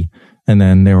me. And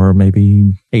then there were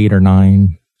maybe 8 or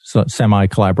 9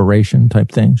 semi-collaboration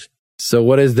type things. So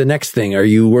what is the next thing? Are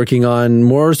you working on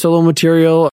more solo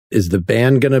material? Is the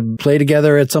band going to play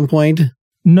together at some point?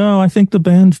 No, I think the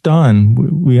band's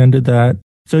done. We ended that.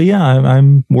 So yeah,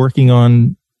 I'm working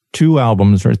on 2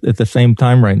 albums at the same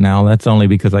time right now. That's only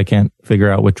because I can't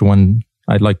figure out which one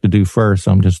I'd like to do first.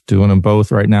 So I'm just doing them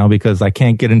both right now because I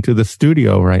can't get into the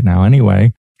studio right now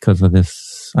anyway because of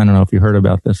this. I don't know if you heard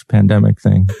about this pandemic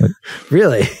thing. But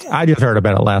really? I just heard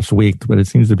about it last week, but it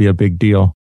seems to be a big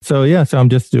deal. So yeah, so I'm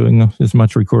just doing as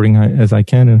much recording as I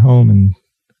can at home, and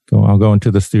I'll go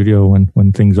into the studio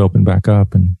when things open back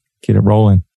up and get it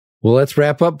rolling. Well, let's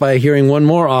wrap up by hearing one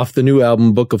more off the new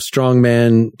album, Book of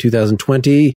Strongman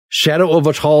 2020, Shadow of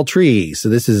a Tall Tree. So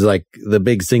this is like the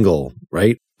big single,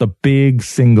 right? The big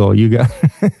single. You got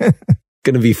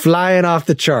going to be flying off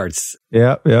the charts.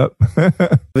 Yep.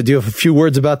 But do you have a few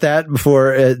words about that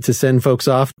before to send folks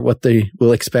off? What they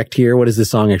will expect here? What is this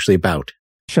song actually about?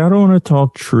 Shadow on a Tall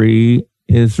Tree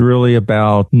is really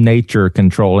about nature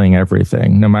controlling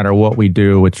everything. No matter what we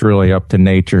do, it's really up to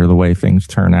nature, the way things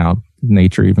turn out.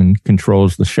 Nature even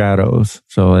controls the shadows.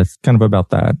 So it's kind of about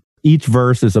that. Each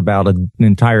verse is about an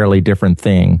entirely different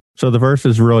thing. So the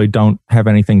verses really don't have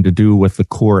anything to do with the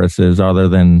choruses other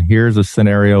than here's a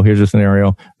scenario.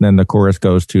 And then the chorus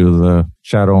goes to the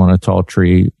Shadow on a Tall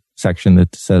Tree section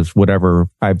that says whatever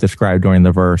I've described during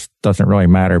the verse doesn't really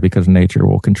matter because nature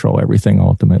will control everything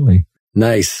ultimately.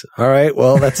 Nice. All right.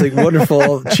 Well, that's a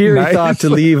wonderful, cheery Nice. thought to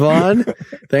leave on.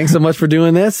 Thanks so much for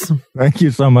doing this. Thank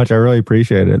you so much. I really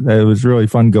appreciate it. It was really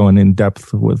fun going in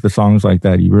depth with the songs like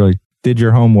that. You really did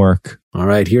your homework. All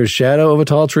right. Here's Shadow of a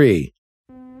Tall Tree.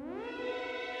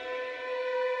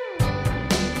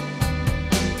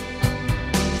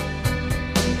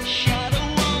 Shadow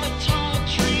of a tall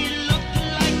tree looked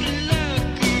like a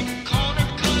lurker. Corner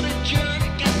cut a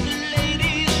jerk at the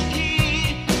lady's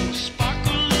tea.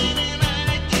 Sparkling and I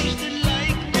tasted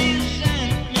like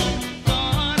resentment.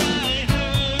 Thought I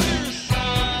heard her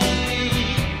sigh.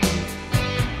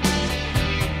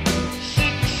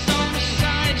 6 on the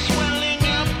side, swelling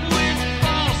up with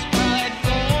false pride.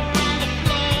 4 on the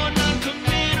floor,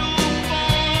 non-committal 4.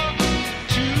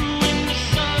 2 in the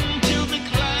sun till the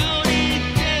cloudy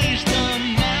day's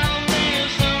done. Now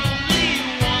there's only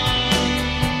 1.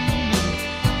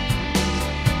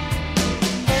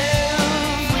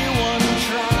 Everyone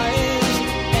tries,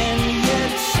 and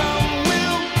yet some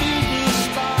will be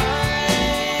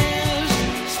despised.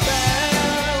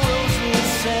 Sparrows will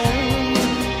send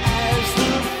as the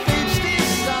fates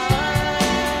decide.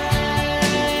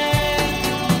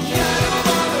 Shadow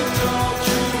of a tall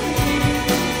tree,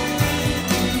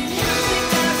 shooting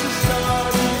as a star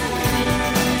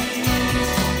decrease,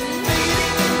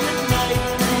 fading in the night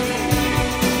breeze,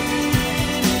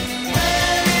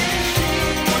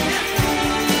 vanishing with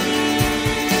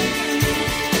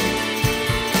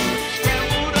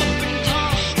scrambled up and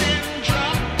tossed and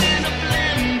dropped in a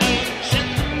blender. Set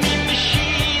the mean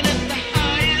machine at the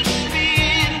highest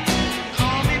speed.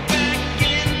 Call me back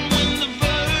in when the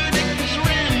verdict is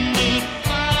rendered.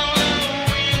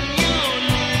 Following your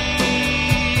lead.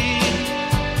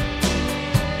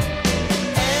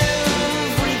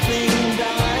 Everything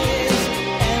dies,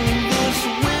 and this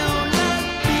will not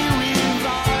be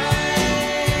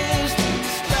revised.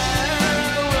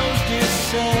 Sparrows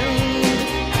descend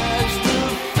as the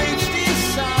fates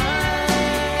decide.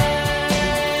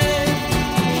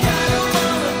 Shadow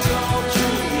of a tall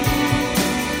tree,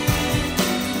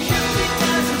 shifting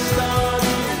as a star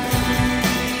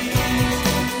decrease,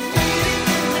 fading in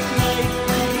the night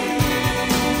breeze,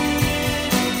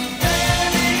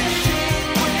 vanishing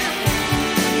with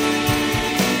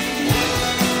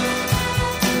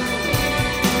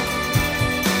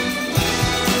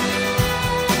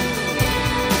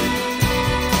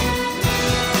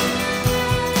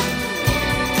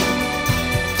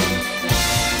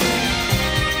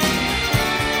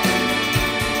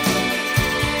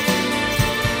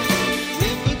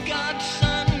River God's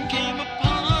son came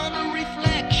upon a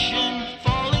reflection,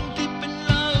 falling deep in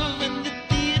love, and the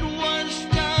deed was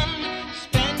done.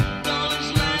 Spent all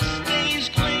his last days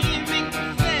claiming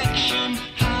perfection,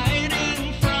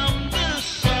 hiding from the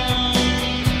sun.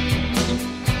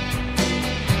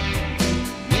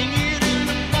 Winged in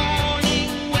the morning,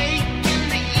 wake in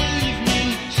the evening,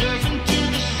 serving to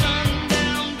the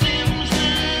sundown dims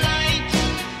the light.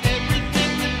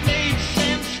 Everything that made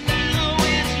sense now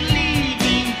is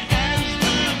leaving as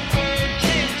the bird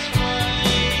takes flight.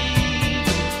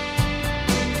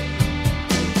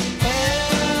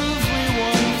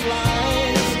 Everyone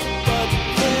flies, but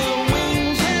their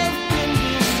wings have been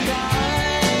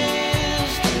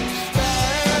disguised.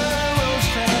 Sparrows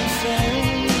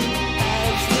transcend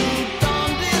as the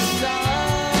dawn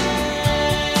decides.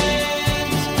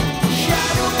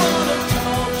 Shadow on a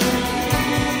tall tree,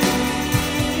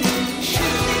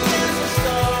 shifting as a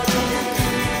star decrease,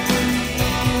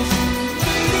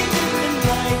 fading in the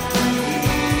night breeze,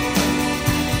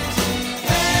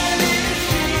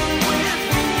 vanishing with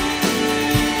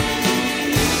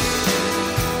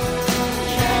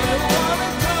shadow on a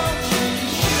tall tree,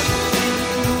 shifting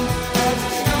as a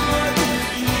star decrease,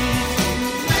 fading in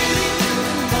the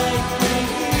night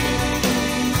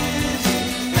breeze,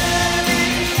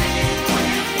 vanishing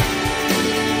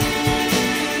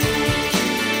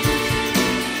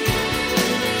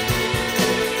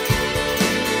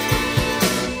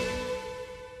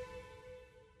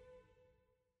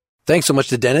Thanks so much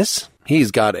to Dennis.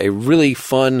 He's got a really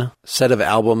fun set of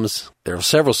albums. There are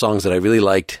several songs that I really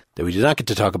liked that we did not get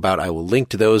to talk about. I will link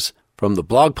to those from the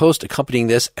blog post accompanying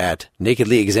this at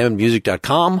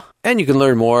nakedlyexaminedmusic.com. And you can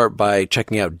learn more by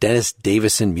checking out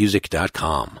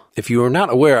DennisDavisonmusic.com. If you are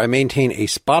not aware, I maintain a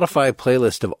Spotify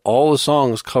playlist of all the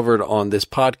songs covered on this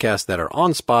podcast that are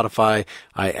on Spotify.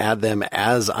 I add them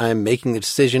as I'm making the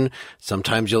decision.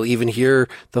 Sometimes you'll even hear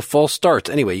the false starts.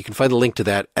 Anyway, you can find the link to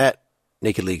that at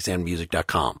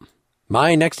nakedlyexaminedmusic.com.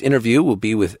 My next interview will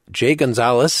be with Jay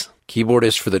Gonzalez,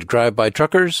 keyboardist for the Drive-By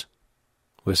Truckers,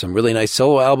 with some really nice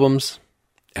solo albums.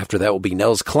 After that will be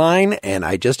Nels Klein, and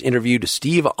I just interviewed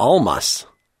Steve Almas.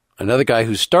 Another guy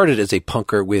who started as a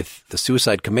punker with the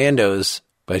Suicide Commandos,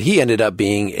 but he ended up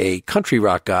being a country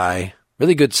rock guy.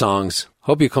 Really good songs.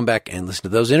 Hope you come back and listen to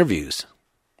those interviews.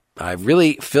 I've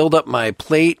really filled up my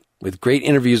plate with great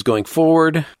interviews going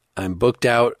forward. I'm booked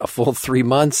out a full 3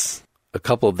 months, a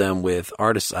couple of them with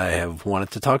artists I have wanted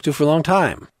to talk to for a long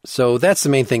time. So that's the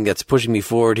main thing that's pushing me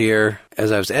forward here.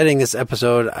 As I was editing this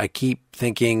episode, I keep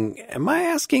thinking, am I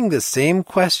asking the same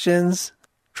questions?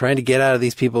 Trying to get out of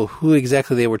these people who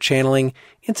exactly they were channeling.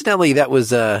 Incidentally, that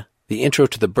was the intro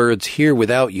to the Byrds' Here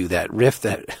Without You, that riff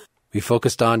that we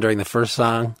focused on during the first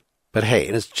song. But hey,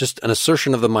 it's just an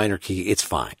assertion of the minor key. It's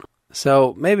fine.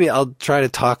 So maybe I'll try to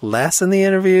talk less in the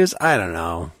interviews. I don't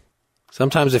know.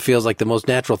 Sometimes it feels like the most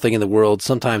natural thing in the world.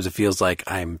 Sometimes it feels like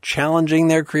I'm challenging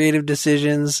their creative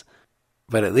decisions.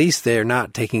 But at least they're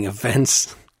not taking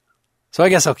offense. So I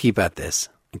guess I'll keep at this.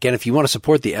 Again, if you want to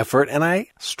support the effort, and I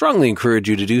strongly encourage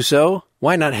you to do so,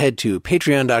 why not head to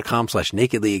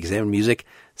patreon.com/nakedlyexaminedmusic,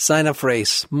 sign up for a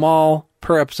small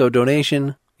per-episode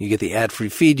donation. You get the ad-free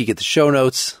feed, you get the show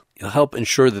notes. It'll help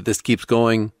ensure that this keeps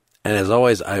going. And as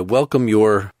always, I welcome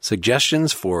your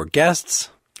suggestions for guests,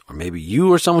 or maybe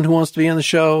you or someone who wants to be on the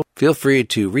show. Feel free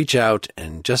to reach out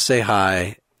and just say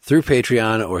hi through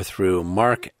Patreon or through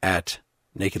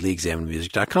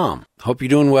mark@nakedlyexaminedmusic.com. Hope you're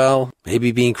doing well,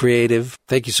 maybe being creative.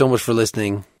 Thank you so much for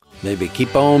listening. Maybe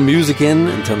keep on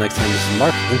musicking. Until next time, this is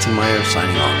Mark Linsenmeyer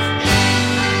signing off.